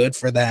all good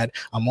for that.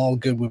 I'm all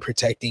good with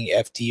protecting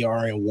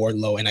FTR and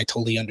Wardlow, and I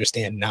totally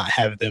understand not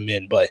having them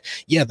in. But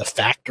yeah, the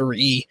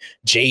Factory,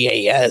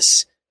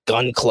 JAS,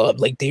 Gun Club,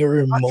 they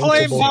were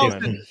multiple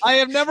different. I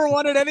have never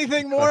wanted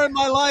anything more in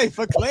my life.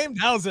 Acclaimed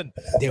Housen.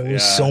 There were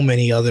so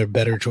many other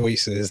better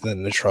choices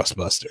than the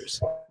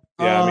Trustbusters.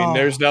 Yeah, I mean,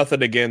 there's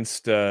nothing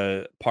against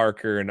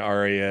Parker and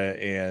Arya,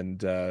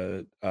 and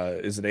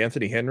is it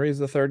Anthony Henry's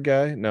the third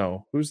guy?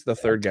 No, who's the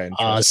third guy?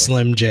 In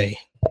Slim J.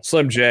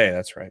 Slim J,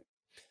 that's right.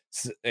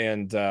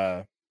 And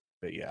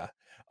but yeah,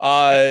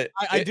 I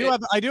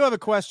do have a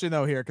question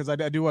though here, because I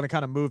do want to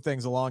kind of move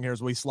things along here as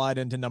we slide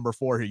into number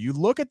 4 here. You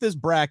look at this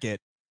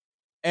bracket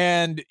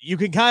and you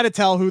can kind of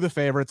tell who the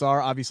favorites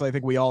are. Obviously, I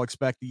think we all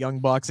expect the Young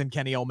Bucks and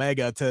Kenny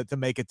Omega to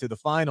make it to the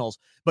finals,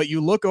 but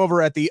you look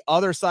over at the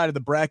other side of the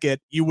bracket,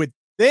 you would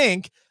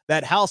think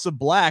that House of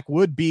Black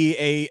would be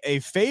a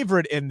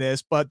favorite in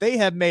this, but they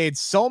have made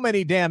so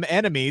many damn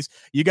enemies.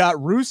 You got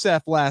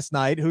Rusev last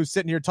night, who's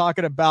sitting here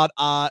talking about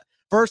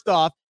first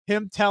off,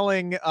 him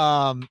telling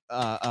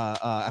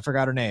I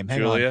forgot her name. Hang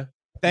Julia. On.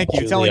 Thank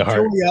you. Julia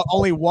Telling Julia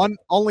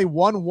only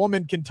one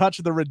woman can touch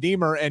the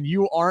Redeemer and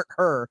you aren't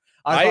her.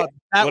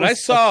 When I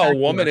saw a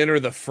woman enter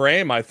the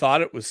frame, I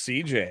thought it was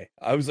CJ.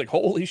 I was like,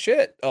 holy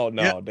shit. Oh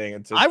no, yeah. Dang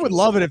it. I would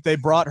love it if they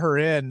brought her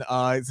in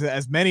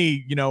as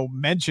many,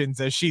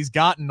 mentions as she's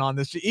gotten on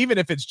this, even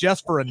if it's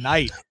just for a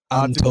night.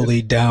 I'm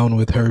totally down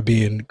with her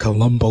being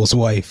Columbo's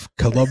wife.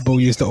 Columbo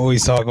used to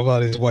always talk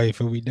about his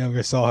wife, and we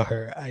never saw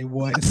her. I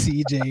want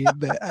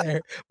CJ.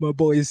 My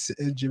boys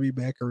Jimmy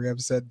Macaram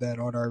said that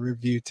on our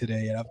review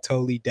today, and I'm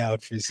totally down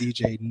for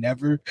CJ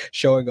never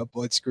showing up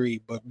on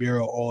screen, but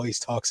Miro always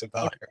talks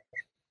about her.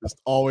 Just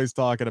always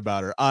talking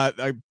about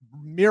her.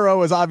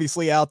 Miro is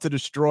obviously out to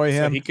destroy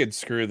him. So he could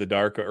screw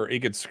he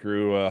could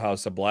screw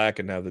House of Black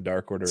and have the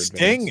Dark Order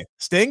advance.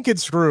 Sting could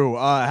screw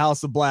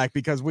House of Black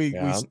because we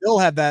still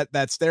have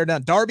that stare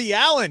down. Darby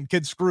Allin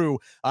could screw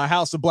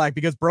House of Black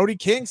because Brody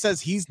King says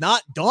he's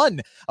not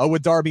done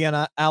with Darby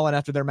and Allin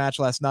after their match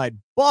last night.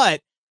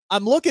 But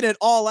I'm looking at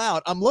All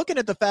Out. I'm looking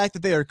at the fact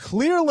that they are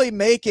clearly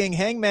making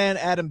Hangman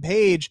Adam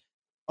Page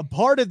a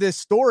part of this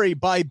story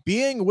by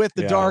being with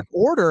the Dark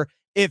Order.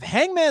 If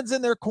Hangman's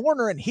in their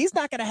corner and he's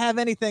not going to have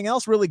anything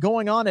else really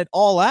going on at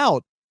All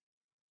Out,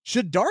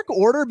 should Dark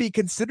Order be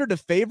considered a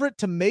favorite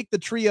to make the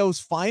trios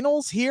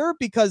finals here?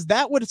 Because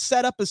that would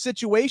set up a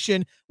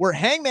situation where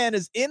Hangman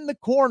is in the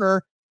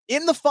corner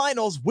in the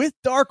finals with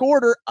Dark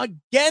Order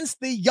against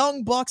the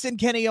Young Bucks and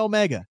Kenny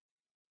Omega.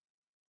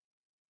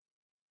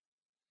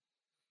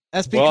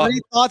 SP3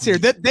 thoughts here.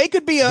 That they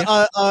could be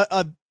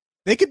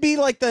they could be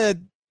like the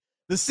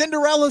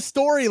Cinderella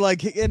story,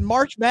 like in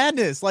March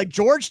Madness, like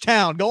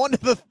Georgetown going to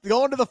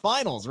the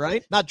finals,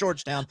 right? Not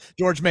Georgetown,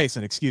 George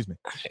Mason, excuse me.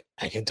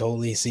 I can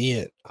totally see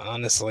it.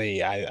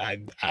 Honestly, I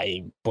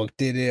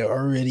booked it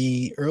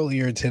already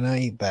earlier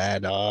tonight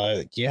that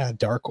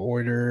Dark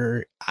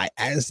Order,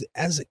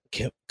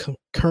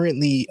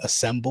 currently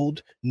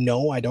assembled,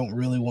 no, I don't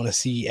really want to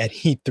see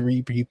any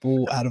 3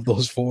 people out of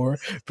those 4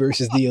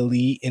 versus the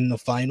Elite in the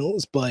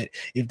finals. But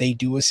if they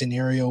do a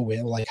scenario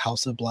where like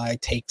House of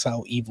Black takes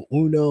out Evil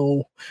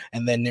Uno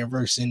and then they're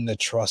versing the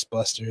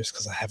Trustbusters,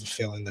 because I have a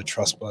feeling the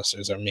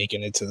Trustbusters are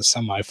making it to the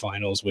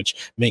semifinals,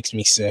 which makes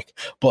me sick,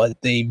 but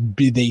they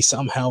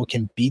somehow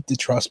can beat the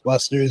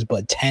Trustbusters,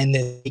 but 10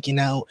 is taken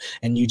out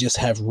and you just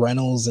have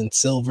Reynolds and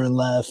Silver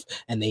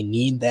left and they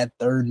need that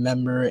 3rd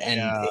member,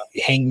 and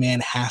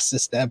Hangman has to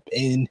step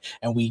in,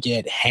 and we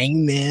get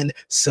Hangman,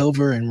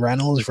 Silver, and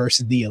Reynolds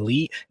versus the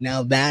Elite.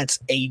 Now that's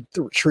a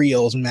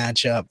trios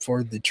matchup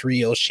for the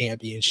trios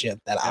championship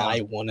that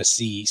I want to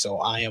see. So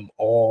I am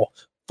all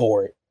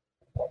for it.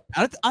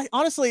 I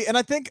honestly, and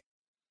I think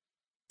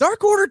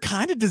Dark Order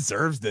kind of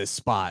deserves this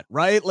spot,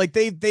 right? Like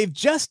they've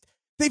just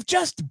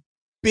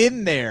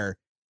been there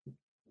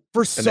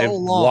for so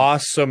long.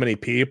 Lost so many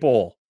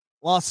people.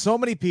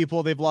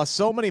 They've lost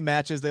so many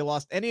matches. They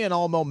lost any and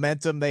all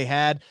momentum they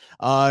had.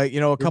 A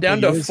couple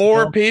down to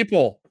 4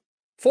 people.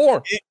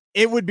 4.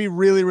 It would be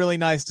really, really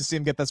nice to see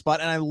him get that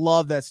spot. And I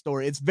love that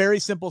story. It's very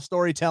simple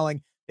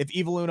storytelling. If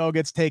Evil Uno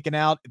gets taken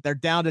out, they're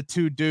down to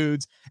 2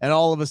 dudes, and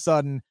all of a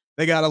sudden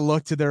they got to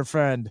look to their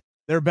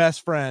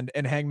best friend,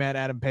 and Hangman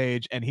Adam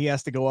Page, and he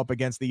has to go up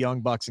against the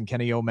Young Bucks and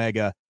Kenny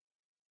Omega.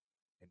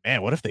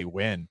 Man, what if they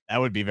win? That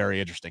would be very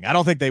interesting. I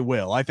don't think they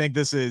will. I think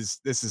this is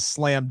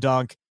slam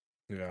dunk.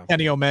 Yeah.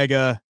 Kenny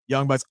Omega,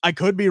 Young Bucks. I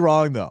could be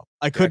wrong though.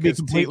 I could be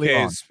completely TK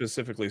wrong.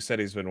 Specifically said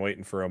he's been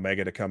waiting for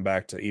Omega to come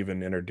back to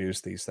even introduce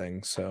these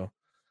things. So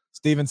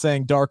Steven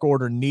saying Dark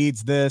Order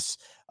needs this.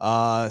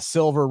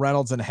 Silver,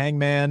 Reynolds, and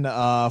Hangman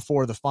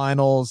for the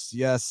finals.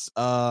 Yes,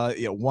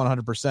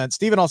 100%.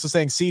 Steven also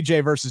saying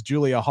CJ versus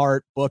Julia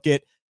Hart. Book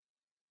it.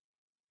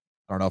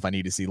 I don't know if I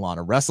need to see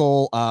Lana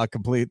wrestle.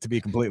 To be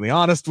completely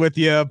honest with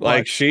you,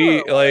 but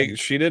she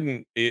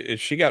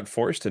got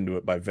forced into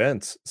it by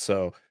Vince,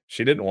 so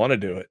she didn't want to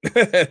do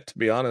it. To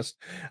be honest,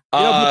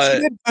 but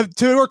she did,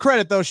 to her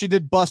credit though, she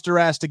did bust her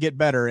ass to get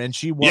better, and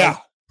she was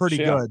pretty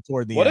good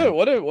toward the end.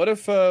 What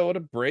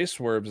if Bray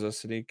swerves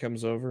us and he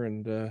comes over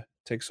and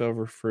takes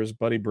over for his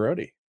buddy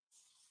Brody?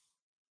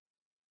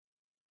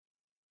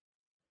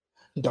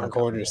 Dark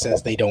Order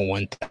says they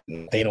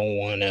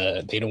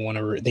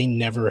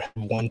never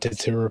wanted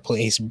to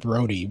replace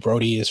Brody.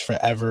 Brody is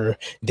forever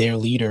their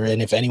leader,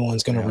 and if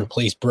anyone's going to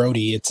replace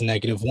Brody, it's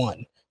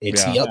 -1.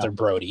 It's the other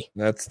Brody.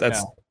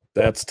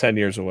 That's 10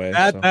 years away.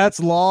 That's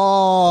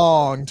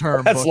long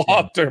term. That's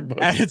long term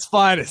at its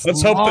finest.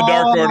 Let's hope the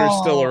Dark Order's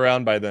still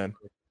around by then.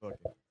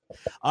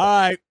 All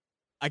right.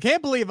 I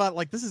can't believe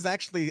this is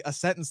actually a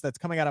sentence that's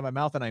coming out of my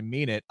mouth and I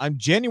mean it. I'm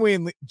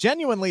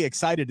genuinely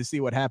excited to see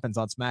what happens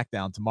on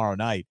SmackDown tomorrow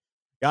night.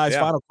 Guys,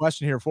 final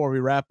question here before we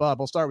wrap up.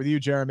 I'll start with you,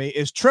 Jeremy.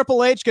 Is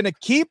Triple H going to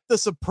keep the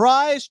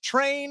surprise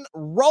train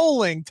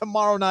rolling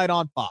tomorrow night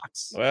on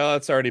Fox? Well,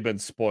 it's already been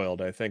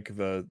spoiled. I think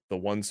the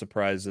one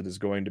surprise that is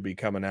going to be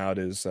coming out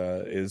is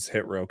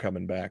Hit Row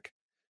coming back.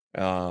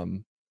 I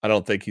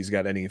don't think he's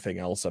got anything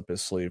else up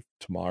his sleeve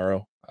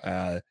tomorrow.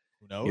 Who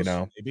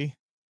knows? Maybe.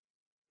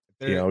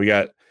 We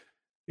got,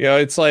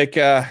 it's like,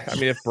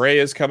 if Bray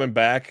is coming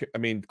back,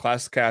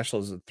 Clash of Castle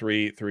is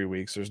 3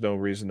 weeks. There's no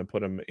reason to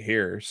put him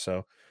here.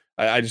 So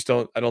I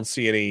don't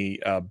see any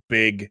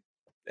big,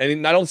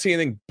 and I don't see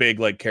anything big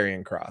like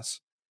Karrion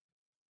Kross,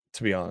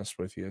 to be honest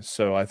with you.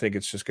 So I think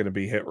it's just going to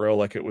be Hit Row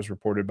like it was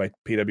reported by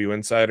PW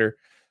Insider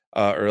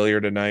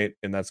earlier tonight.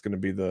 And that's going to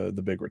be the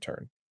big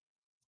return.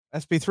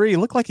 SP3,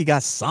 you look like you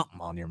got something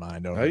on your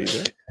mind over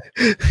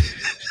there.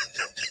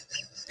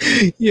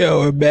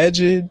 Yo,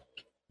 imagine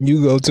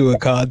you go to a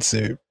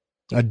concert,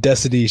 a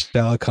Destiny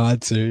style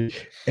concert,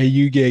 and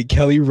you get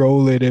Kelly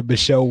Rowland and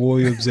Michelle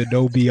Williams and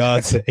no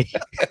Beyonce.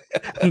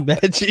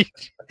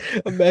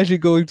 Imagine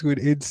going to an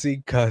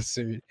NSYNC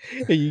concert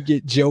and you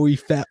get Joey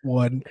Fat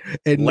One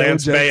and no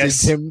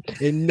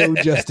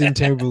Justin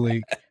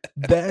Timberlake.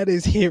 That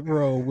is Hit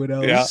Row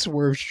without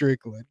Swerve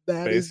Strickland.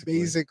 That is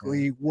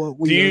basically what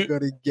we are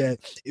gonna get.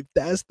 If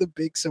that's the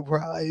big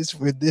surprise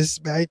for this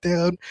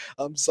SmackDown,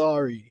 I'm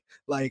sorry.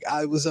 Like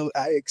I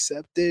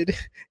accepted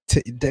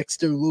to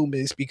Dexter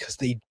Lumis because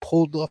they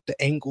pulled off the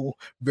angle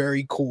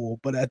very cool,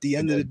 but at the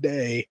end of the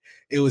day,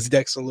 it was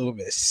Dexter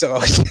Lumis. So I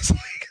was just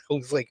like,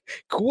 was like,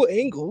 cool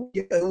angle.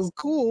 Yeah, it was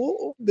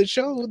cool. The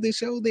show,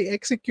 they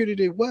executed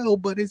it well,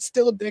 but it's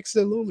still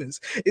Dexter Lumis.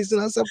 It's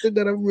not something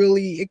that I'm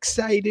really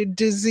excited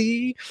to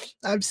see.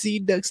 I've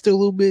seen Dexter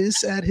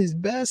Lumis at his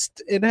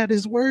best and at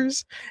his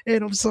worst,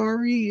 and I'm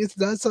sorry, it's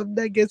not something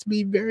that gets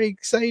me very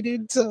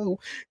excited. So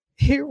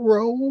Hit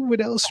Row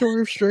without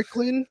Swerve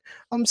Strickland,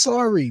 I'm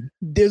sorry.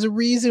 There's a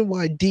reason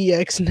why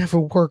DX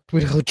never worked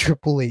without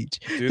Triple H.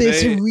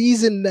 There's a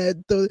reason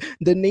that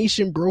the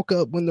nation broke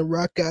up when The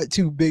Rock got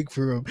too big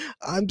for him.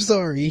 I'm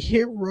sorry.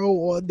 Hit Row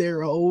on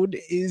their own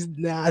is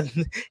not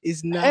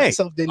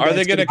something. Are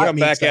they going to come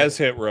back as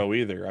Hit Row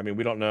either? I mean,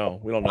 we don't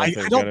know. We don't know if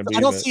they're going to be. I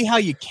don't see how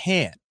you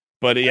can.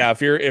 But yeah,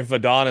 if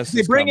Adonis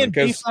they bring in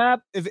B-Fab,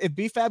 if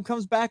B-Fab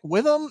comes back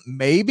with them,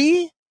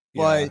 maybe.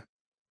 Yeah. But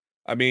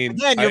I mean,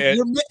 again,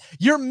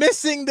 you're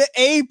missing the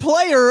A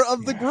player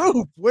of the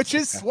group, which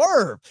is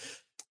Swerve.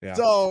 Yeah.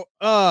 So,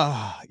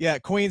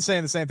 Queen's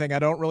saying the same thing. I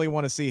don't really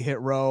want to see Hit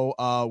Row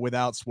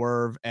without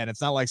Swerve, and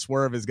it's not like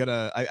Swerve is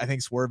gonna. I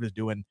think Swerve is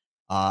doing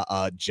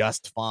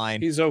just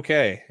fine. He's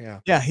okay.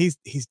 Yeah, he's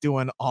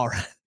doing all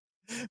right.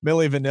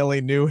 Milli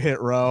Vanilli, new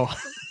Hit Row.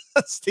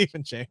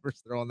 Stephen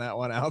Chambers throwing that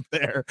one out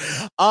there.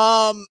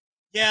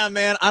 Yeah,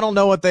 man, I don't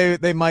know what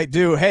they might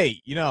do.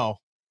 Hey,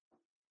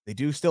 they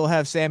do still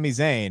have Sami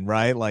Zayn,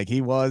 right? Like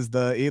he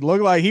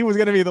looked like he was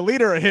going to be the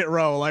leader of Hit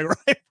Row, like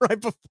right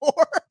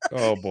before.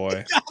 Oh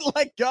boy.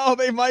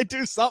 They might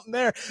do something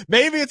there.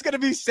 Maybe it's going to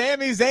be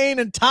Sami Zayn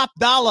and Top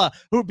Dollar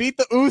who beat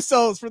the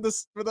Usos for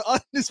the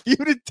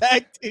undisputed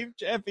tag team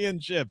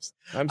championships.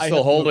 I'm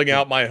still holding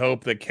out my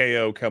hope that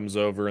KO comes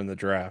over in the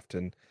draft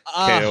and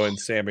KO and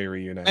Sami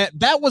reunite.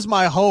 That was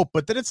my hope,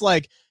 but then it's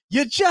like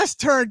you just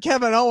turned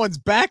Kevin Owens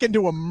back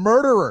into a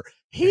murderer.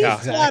 He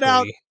flat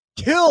out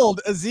killed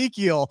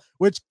Ezekiel,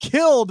 which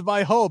killed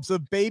my hopes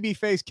of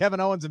babyface Kevin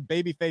Owens and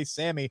babyface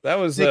Sami. That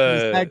was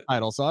tag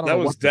title. So I don't know.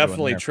 That was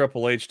definitely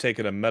Triple H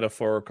taking a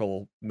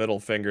metaphorical middle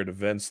finger to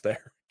Vince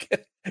there,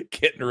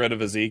 getting rid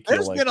of Ezekiel.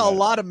 There's been a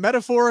lot of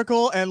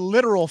metaphorical and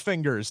literal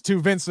fingers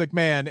to Vince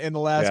McMahon in the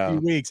last few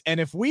weeks. And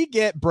if we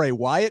get Bray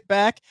Wyatt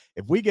back,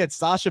 if we get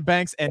Sasha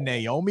Banks and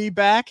Naomi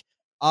back,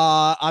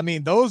 I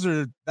mean,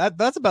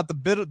 that's about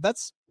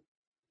that's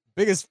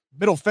biggest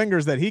middle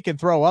fingers that he can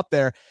throw up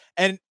there.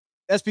 And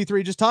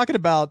SP3, just talking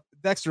about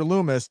Dexter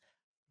Lumis,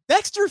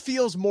 Dexter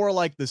feels more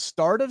like the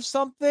start of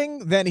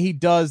something than he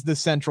does the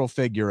central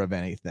figure of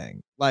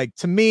anything. Like,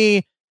 to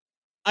me,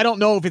 I don't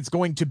know if it's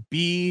going to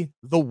be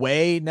the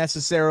way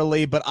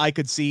necessarily, but I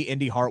could see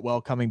Indy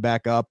Hartwell coming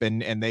back up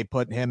and they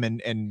put him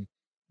and Indy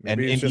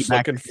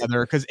back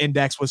together because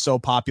Index was so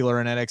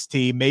popular in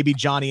NXT. Maybe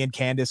Johnny and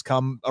Candice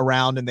come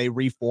around and they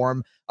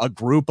reform a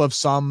group of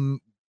some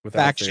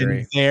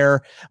faction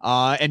there,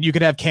 and you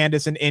could have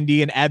Candice and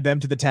Indy and add them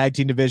to the tag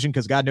team division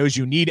because God knows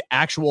you need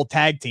actual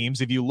tag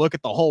teams. If you look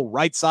at the whole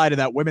right side of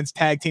that women's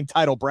tag team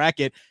title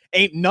bracket,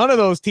 ain't none of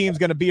those teams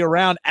going to be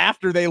around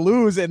after they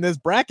lose in this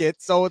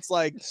bracket. So it's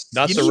like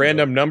not the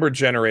random number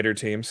generator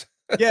teams.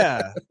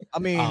 Yeah, I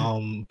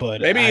mean,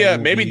 but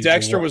maybe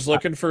Dexter was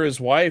looking for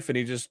his wife and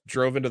he just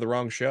drove into the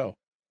wrong show.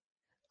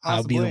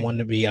 I'll be the one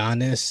to be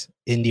honest.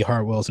 Indy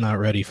Hartwell's not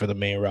ready for the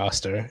main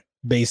roster.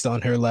 Based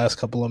on her last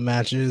couple of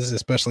matches,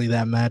 especially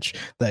that match,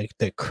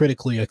 the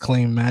critically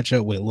acclaimed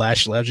matchup with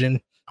Lash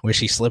Legend, where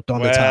she slipped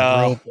on the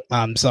top rope.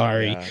 I'm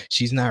sorry,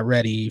 she's not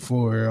ready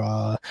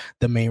for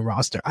the main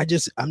roster. I'm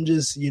just, I'm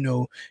getting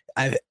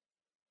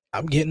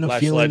a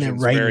Lash feeling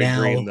Legend's that right very now,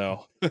 green,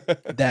 though.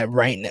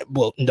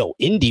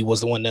 Indy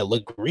was the one that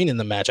looked green in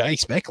the match. I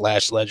expect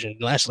Lash Legend.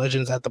 Lash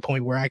Legend's at the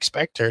point where I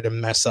expect her to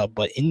mess up,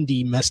 but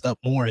Indy messed up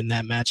more in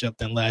that matchup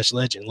than Lash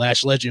Legend.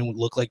 Lash Legend would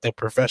look like the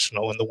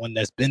professional and the one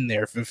that's been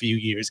there for a few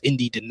years.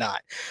 Indy did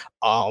not.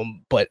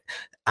 But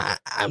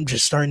I'm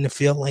just starting to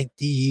feel like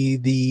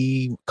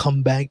the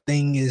comeback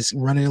thing is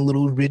running a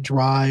little bit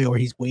dry, or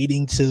he's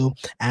waiting till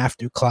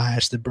after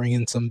Clash to bring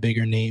in some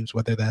bigger names,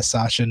 whether that's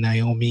Sasha,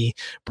 Naomi,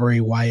 Bray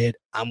Wyatt.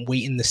 I'm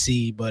waiting to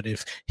see, but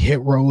if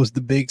Hit Row is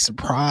the big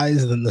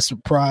surprise, then the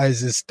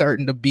surprise is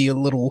starting to be a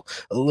little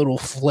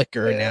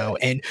flicker now.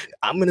 And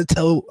I'm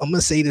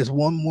gonna say this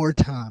one more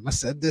time. I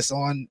said this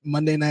on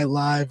Monday Night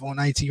Live on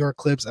ITR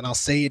Clips, and I'll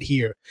say it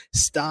here.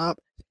 Stop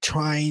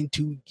trying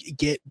to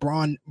get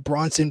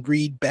Bronson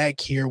Reed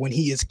back here when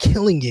he is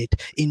killing it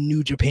in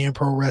New Japan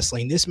Pro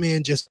Wrestling. This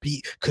man just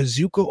beat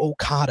Kazuka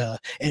Okada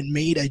and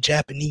made a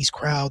Japanese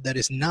crowd that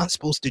is not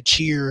supposed to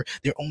cheer.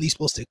 They're only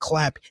supposed to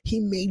clap. He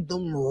made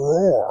them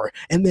roar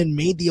and then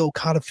made the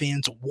Okada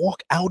fans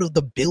walk out of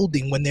the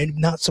building when they're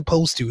not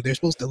supposed to. They're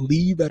supposed to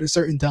leave at a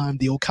certain time.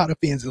 The Okada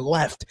fans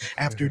left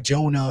after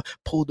Jonah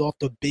pulled off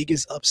the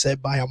biggest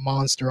upset by a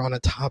monster on a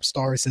top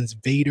star since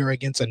Vader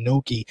against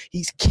Inoki.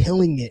 He's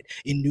killing it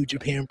in New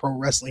Japan Pro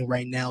Wrestling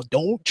right now.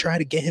 Don't try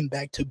to get him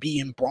back to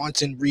being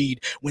Bronson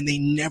Reed when they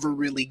never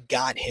really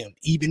got him.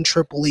 Even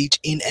Triple H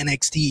in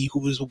NXT,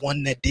 who was the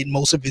one that did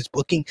most of his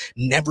booking,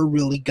 never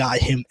really got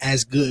him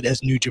as good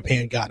as New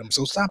Japan got him.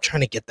 So stop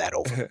trying to get that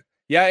over.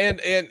 Yeah,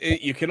 and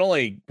you can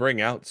only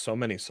bring out so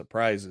many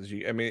surprises.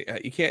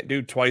 You can't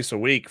do twice a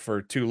week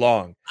for too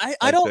long.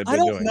 I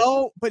don't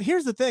know, but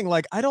here's the thing.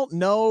 Like, I don't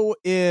know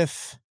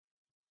if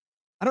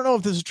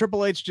this is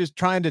Triple H just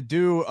trying to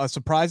do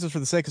surprises for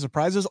the sake of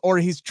surprises, or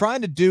he's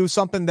trying to do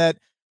something that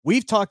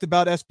we've talked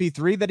about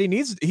SP3 that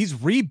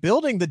he's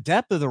rebuilding the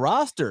depth of the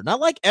roster. Not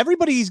like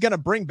everybody he's going to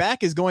bring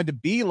back is going to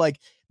be like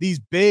these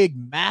big,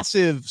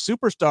 massive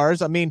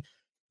superstars. I mean,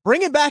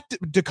 bringing back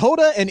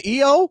Dakota and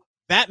Io,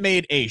 that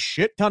made a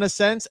shit ton of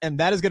sense, and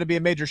that is going to be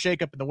a major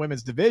shakeup in the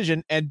women's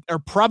division and are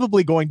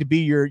probably going to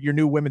be your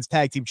new women's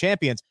tag team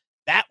champions.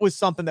 That was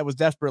something that was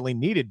desperately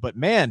needed, but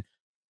man,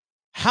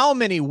 how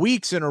many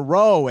weeks in a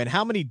row and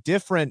how many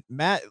different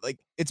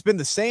it's been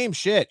the same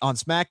shit on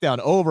SmackDown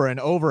over and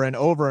over and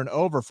over and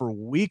over for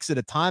weeks at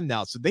a time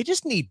now. So they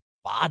just need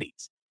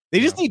bodies. They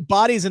just need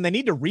bodies, and they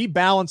need to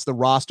rebalance the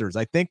rosters.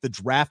 I think the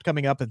draft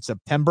coming up in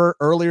September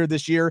earlier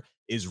this year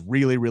is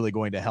really, really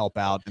going to help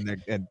out,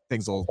 and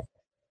things will.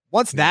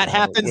 Once that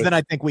happens, then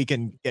I think we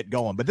can get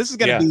going. But this is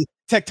going to be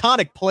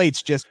tectonic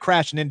plates just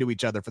crashing into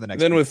each other for the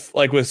next. Then with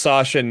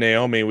Sasha and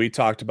Naomi, we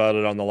talked about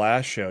it on the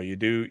last show.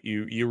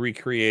 You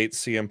recreate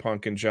CM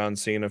Punk and John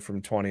Cena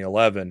from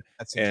 2011,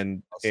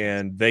 and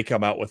they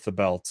come out with the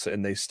belts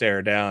and they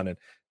stare down and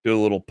do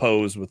a little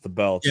pose with the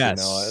belts.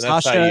 Yes, and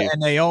that's Sasha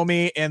and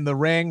Naomi in the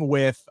ring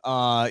with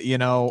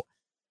Bailey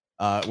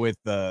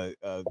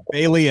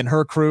and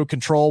her crew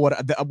control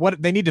what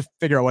they need to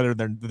figure out what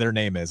their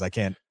name is. I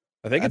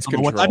think it's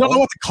Control. I don't know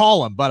what to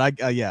call them, but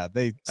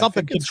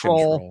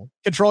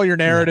control your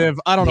narrative.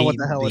 I don't know what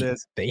the hell it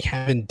is. They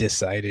haven't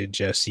decided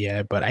just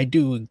yet, but I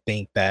do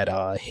think that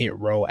Hit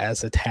Row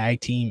as a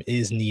tag team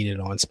is needed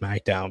on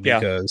SmackDown,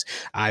 because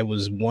I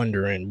was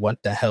wondering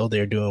what the hell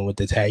they're doing with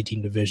the tag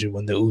team division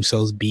when the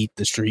Usos beat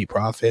the Street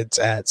Profits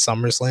at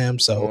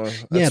SummerSlam. So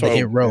the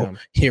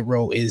Hit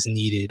Row is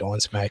needed on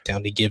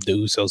SmackDown to give the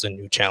Usos a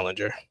new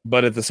challenger.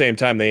 But at the same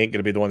time, they ain't going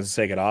to be the ones to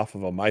take it off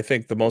of them. I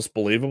think the most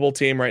believable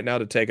team right now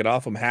to take it off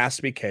them has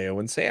to be KO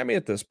and Sammy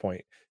at this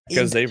point,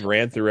 because they've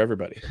ran through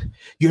everybody.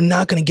 You're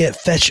not going to get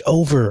Fetch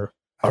over.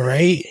 All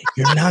right.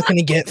 You're not going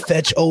to get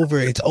Fetch over.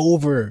 It's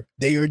over.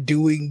 They are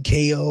doing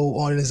KO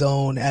on his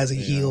own as a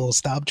heel.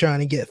 Stop trying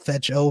to get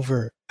Fetch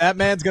over. That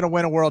man's going to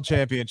win a world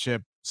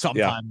championship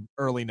sometime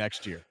early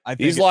next year. I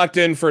think he's locked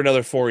in for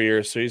another 4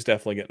 years, so he's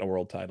definitely getting a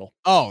world title.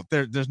 Oh,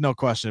 there's no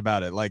question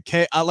about it. Like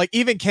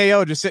even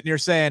KO just sitting here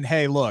saying,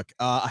 "Hey, look,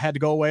 I had to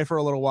go away for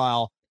a little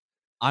while.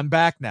 I'm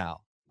back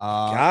now."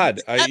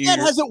 That man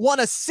hasn't won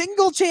a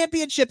single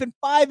championship in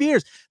 5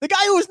 years. The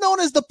guy who was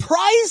known as the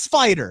prize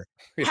fighter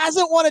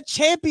hasn't won a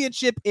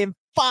championship in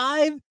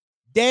 5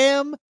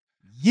 damn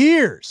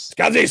years.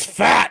 Because he's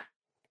fat.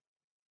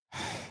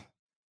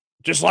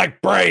 Just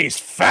like Bray's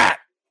fat.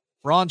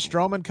 Braun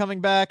Strowman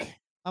coming back.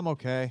 I'm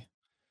okay.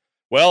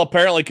 Well,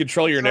 apparently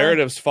Control Your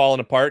Narrative's falling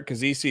apart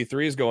because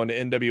EC3 is going to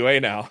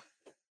NWA now.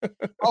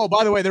 Oh,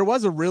 by the way, there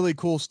was a really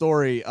cool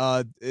story.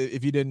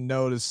 If you didn't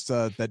notice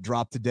that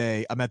dropped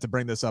today, I meant to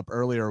bring this up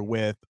earlier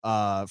with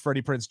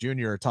Freddie Prinze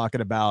Jr.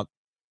 talking about,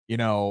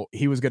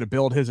 he was going to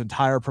build his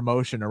entire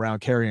promotion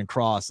around Karrion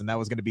Kross, and that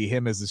was going to be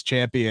him as his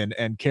champion.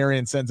 And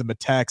Karrion sends him a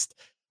text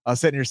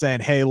sitting here saying,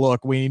 "Hey,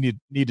 look, we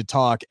need to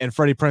talk." And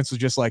Freddie Prinze was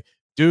just like,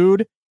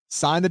 "Dude,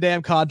 sign the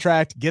damn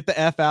contract, get the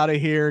F out of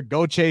here,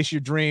 go chase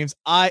your dreams."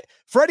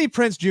 Freddie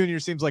Prinze Jr.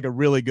 seems like a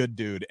really good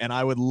dude, and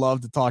I would love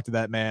to talk to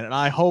that man, and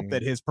I hope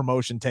that his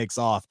promotion takes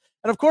off.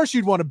 And of course,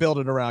 you'd want to build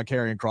it around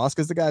Karrion Kross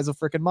because the guy's a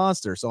freaking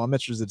monster. So I'm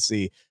interested to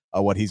see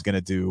what he's going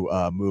to do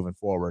moving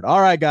forward.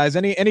 All right, guys,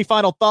 any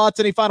final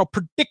thoughts, any final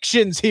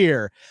predictions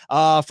here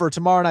for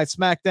tomorrow night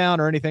SmackDown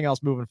or anything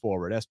else moving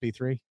forward?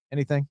 SP3,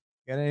 anything?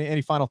 Got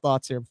any final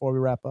thoughts here before we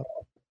wrap up?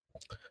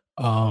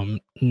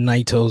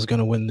 Naito's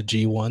gonna win the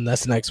G1.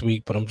 That's next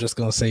week, but I'm just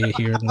gonna say it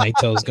here.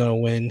 Naito's gonna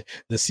win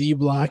the C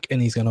block,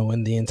 and he's gonna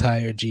win the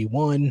entire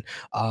G1.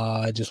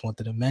 I just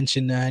wanted to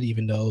mention that,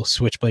 even though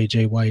Switchblade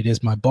Jay White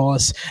is my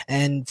boss.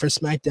 And for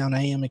SmackDown,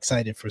 I am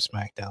excited for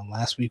SmackDown.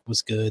 Last week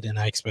was good, and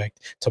I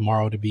expect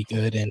tomorrow to be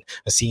good. And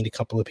I've seen a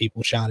couple of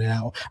people shouting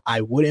out,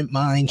 I wouldn't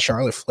mind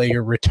Charlotte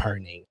Flair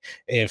returning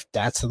if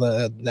that's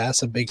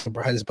a big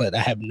surprise, but I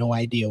have no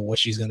idea what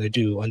she's gonna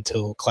do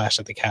until Clash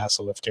at the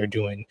Castle if they're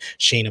doing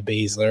Shayna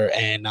Baszler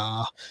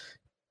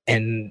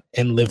and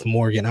Liv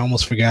Morgan. I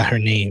almost forgot her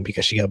name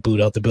because she got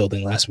booed out the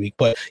building last week.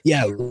 But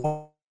yeah,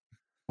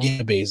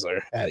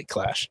 Baszler at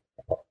Clash.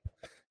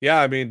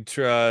 Yeah, I mean,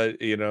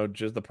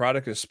 just the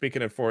product is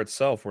speaking it for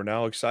itself. We're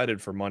now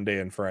excited for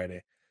Monday and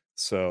Friday.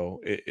 So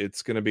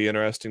it's going to be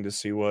interesting to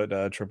see what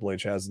Triple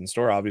H has in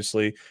store.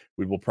 Obviously,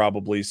 we will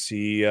probably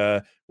see,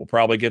 we'll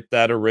probably get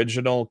that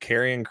original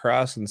Karrion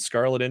Kross and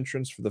Scarlett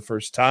entrance for the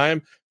first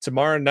time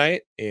tomorrow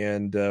night.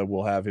 And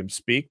we'll have him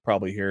speak,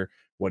 probably hear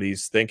what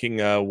he's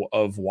thinking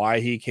of why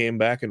he came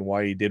back and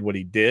why he did what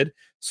he did.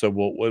 So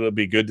it'll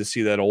be good to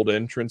see that old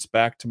entrance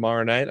back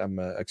tomorrow night. I'm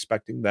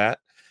expecting that.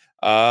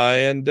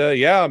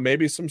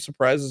 Maybe some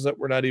surprises that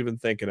we're not even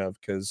thinking of.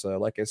 Because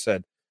like I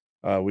said,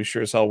 we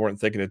sure as hell weren't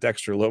thinking of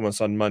Dexter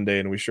Lumis on Monday,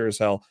 and we sure as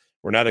hell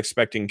we're not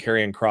expecting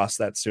Karrion Kross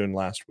that soon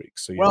last week.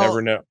 So you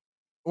never know.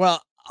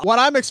 Well, what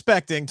I'm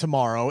expecting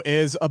tomorrow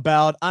is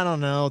about, I don't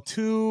know,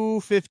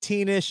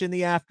 2:15-ish in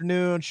the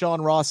afternoon. Sean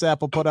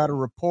Rossap will put out a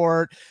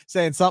report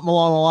saying something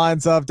along the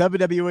lines of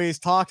WWE's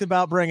talked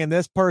about bringing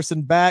this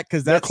person back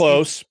because they're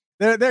close.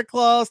 They're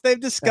close. They've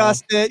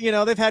discussed it. You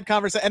know, they've had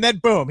conversation, and then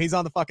boom, he's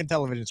on the fucking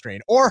television screen,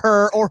 or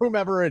her, or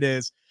whomever it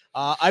is.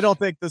 I don't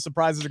think the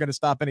surprises are going to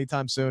stop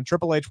anytime soon.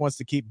 Triple H wants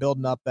to keep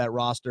building up that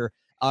roster.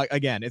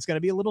 Again, it's going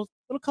to be a little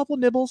couple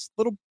nibbles,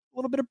 little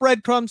bit of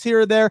breadcrumbs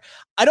here or there.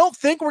 I don't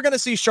think we're going to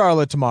see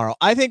Charlotte tomorrow.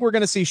 I think we're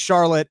going to see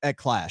Charlotte at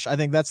Clash. I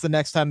think that's the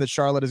next time that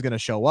Charlotte is going to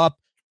show up.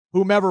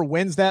 Whomever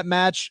wins that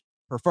match,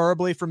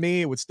 preferably for me,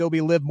 it would still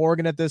be Liv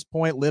Morgan at this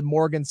point. Liv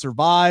Morgan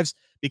survives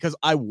because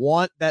I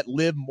want that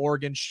Liv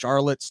Morgan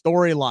Charlotte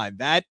storyline.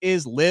 That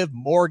is Liv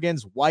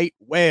Morgan's white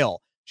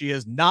whale. She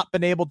has not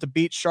been able to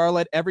beat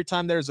Charlotte. Every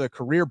time there's a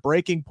career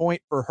breaking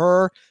point for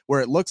her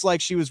where it looks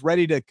like she was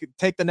ready to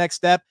take the next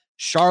step,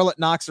 Charlotte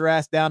knocks her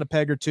ass down a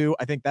peg or two.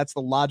 I think that's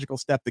the logical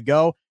step to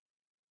go.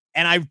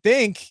 And I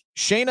think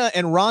Shayna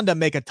and Ronda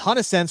make a ton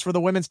of sense for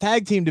the women's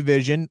tag team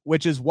division,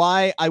 which is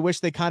why I wish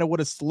they kind of would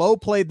have slow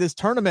played this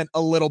tournament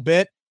a little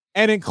bit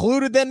and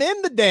included them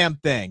in the damn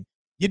thing.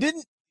 You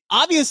didn't.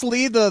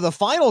 Obviously, the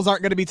finals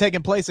aren't going to be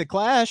taking place at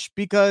Clash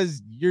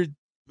because your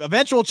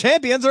eventual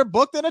champions are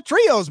booked in a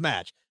trios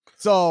match.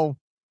 So,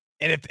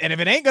 and if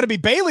it ain't going to be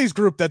Bayley's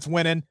group that's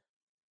winning,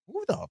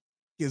 who the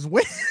is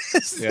winning?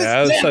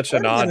 Yeah, it's such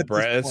an odd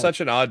it's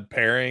such an odd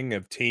pairing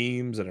of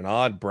teams and an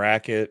odd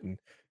bracket, and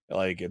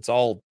like it's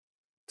all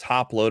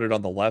top loaded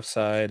on the left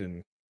side.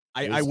 And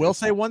I will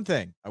say one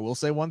thing.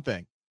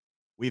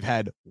 We've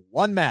had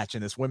one match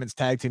in this women's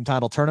tag team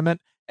title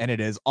tournament, and it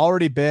has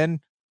already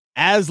been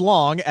as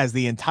long as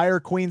the entire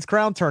Queen's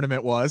Crown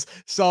tournament was.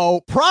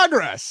 So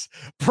progress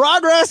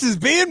is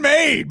being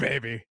made,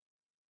 baby.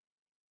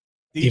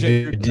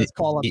 DJ, just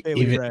call up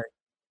Bailey Ray.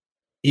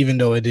 Even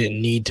though it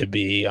didn't need to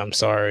be, I'm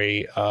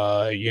sorry.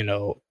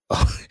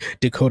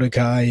 Dakota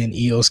Kai and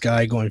Io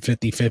Sky going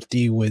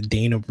 50-50 with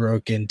Dana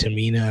Brooke and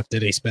Tamina after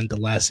they spent the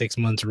last 6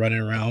 months running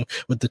around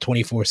with the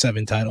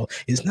 24/7 title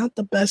is not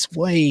the best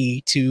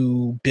way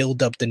to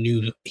build up the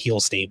new heel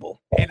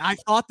stable. And I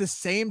thought the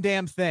same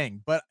damn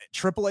thing, but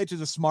Triple H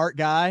is a smart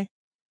guy.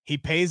 He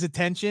pays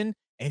attention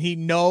and he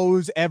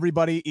knows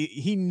everybody.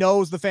 He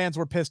knows the fans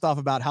were pissed off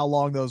about how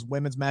long those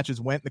women's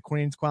matches went in the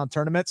Queen's Crown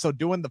tournament. So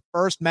doing the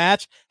first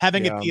match,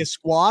 having it be a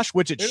squash,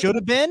 which it should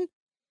have been,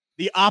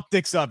 the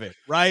optics of it,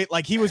 right?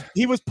 Like he was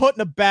put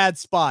in a bad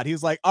spot. He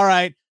was like, all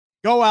right,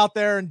 go out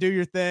there and do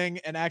your thing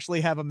and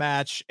actually have a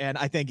match. And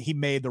I think he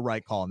made the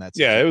right call in that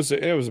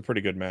situation. Yeah, it was a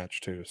pretty good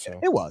match too. So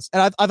it was.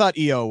 And I thought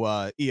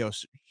Io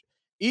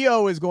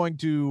is going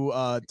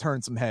to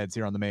turn some heads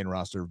here on the main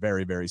roster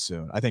very, very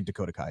soon. I think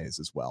Dakota Kai is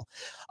as well.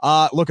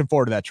 Looking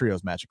forward to that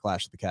trios match at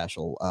Clash at the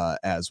Castle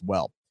as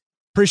well.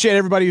 Appreciate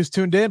everybody who's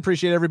tuned in.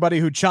 Appreciate everybody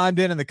who chimed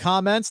in the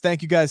comments.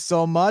 Thank you guys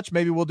so much.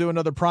 Maybe we'll do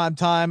another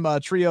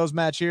primetime trios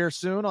match here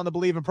soon on the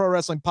Believe in Pro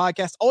Wrestling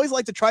podcast. Always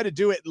like to try to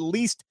do at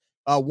least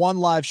one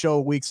live show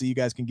a week so you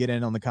guys can get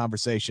in on the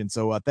conversation.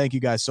 So thank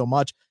you guys so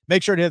much.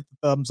 Make sure to hit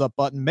the thumbs up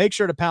button. Make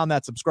sure to pound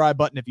that subscribe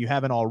button if you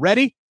haven't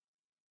already.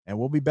 And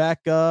we'll be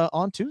back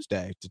on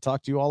Tuesday to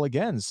talk to you all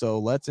again. So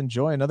let's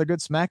enjoy another good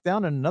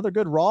SmackDown and another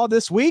good Raw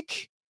this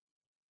week.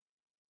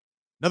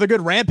 Another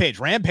good Rampage.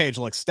 Rampage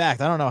looks stacked.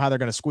 I don't know how they're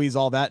going to squeeze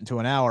all that into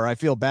an hour. I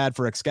feel bad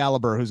for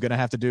Excalibur, who's going to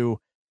have to do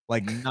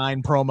like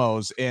 9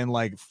 promos in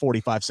like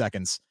 45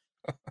 seconds.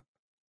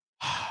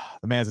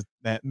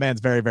 The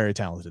man's very, very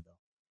talented, though.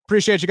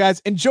 Appreciate you guys.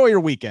 Enjoy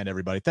your weekend,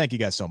 everybody. Thank you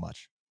guys so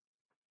much.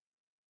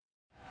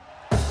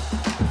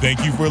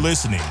 Thank you for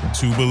listening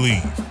to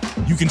Believe.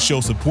 You can show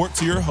support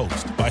to your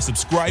host by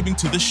subscribing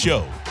to the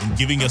show and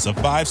giving us a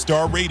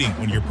 5-star rating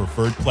on your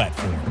preferred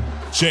platform.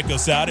 Check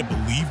us out at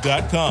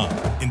Believe.com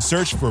and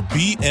search for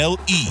BLEAV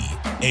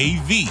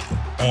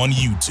on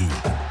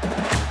YouTube.